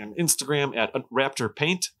Threads and Instagram at Raptor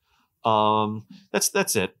Paint.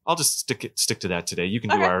 That's it. I'll just stick to that today. You can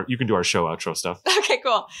do our show outro stuff. Okay,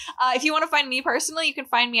 cool. If you want to find me personally, you can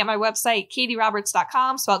find me at my website,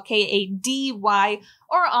 kadyroberts.com, spelled Kady,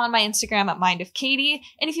 or on my Instagram at Mind of Kady.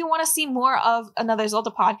 And if you want to see more of Another Zelda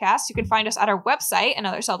Podcast, you can find us at our website,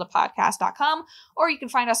 anotherzeldapodcast.com, or you can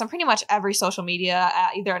find us on pretty much every social media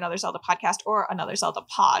at either Another Zelda Podcast or Another Zelda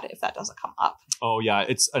Pod, if that doesn't come up. Oh yeah,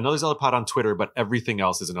 it's Another Zelda Pod on Twitter, but everything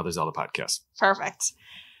else is Another Zelda Podcast. Perfect.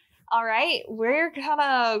 All right, we're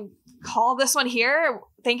gonna call this one here.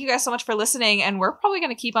 Thank you guys so much for listening, and we're probably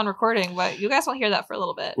gonna keep on recording, but you guys won't hear that for a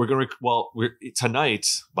little bit. We're tonight,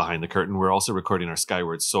 behind the curtain, we're also recording our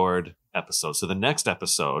Skyward Sword episode. So the next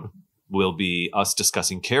episode will be us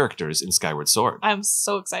discussing characters in Skyward Sword. I'm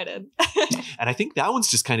so excited. And I think that one's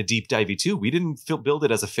just kind of deep divey too. We didn't build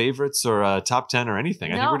it as a favorites or a top 10 or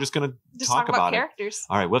anything. I think we're just going to talk about characters.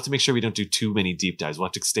 All right. We'll have to make sure we don't do too many deep dives. We'll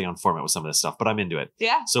have to stay on format with some of this stuff, but I'm into it.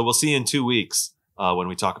 Yeah. So we'll see you in 2 weeks when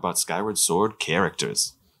we talk about Skyward Sword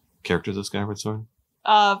characters. Characters of Skyward Sword?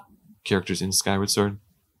 Characters in Skyward Sword?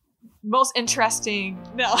 Most interesting.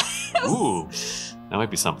 No. Ooh. That might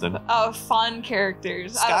be something. Fun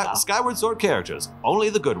characters. Skyward Sword characters. Only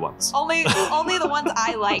the good ones. Only the ones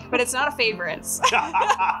I like, but it's not a favorites.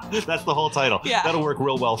 That's the whole title. Yeah. That'll work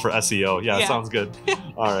real well for SEO. Yeah. Sounds good.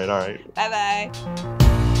 All right. Bye-bye.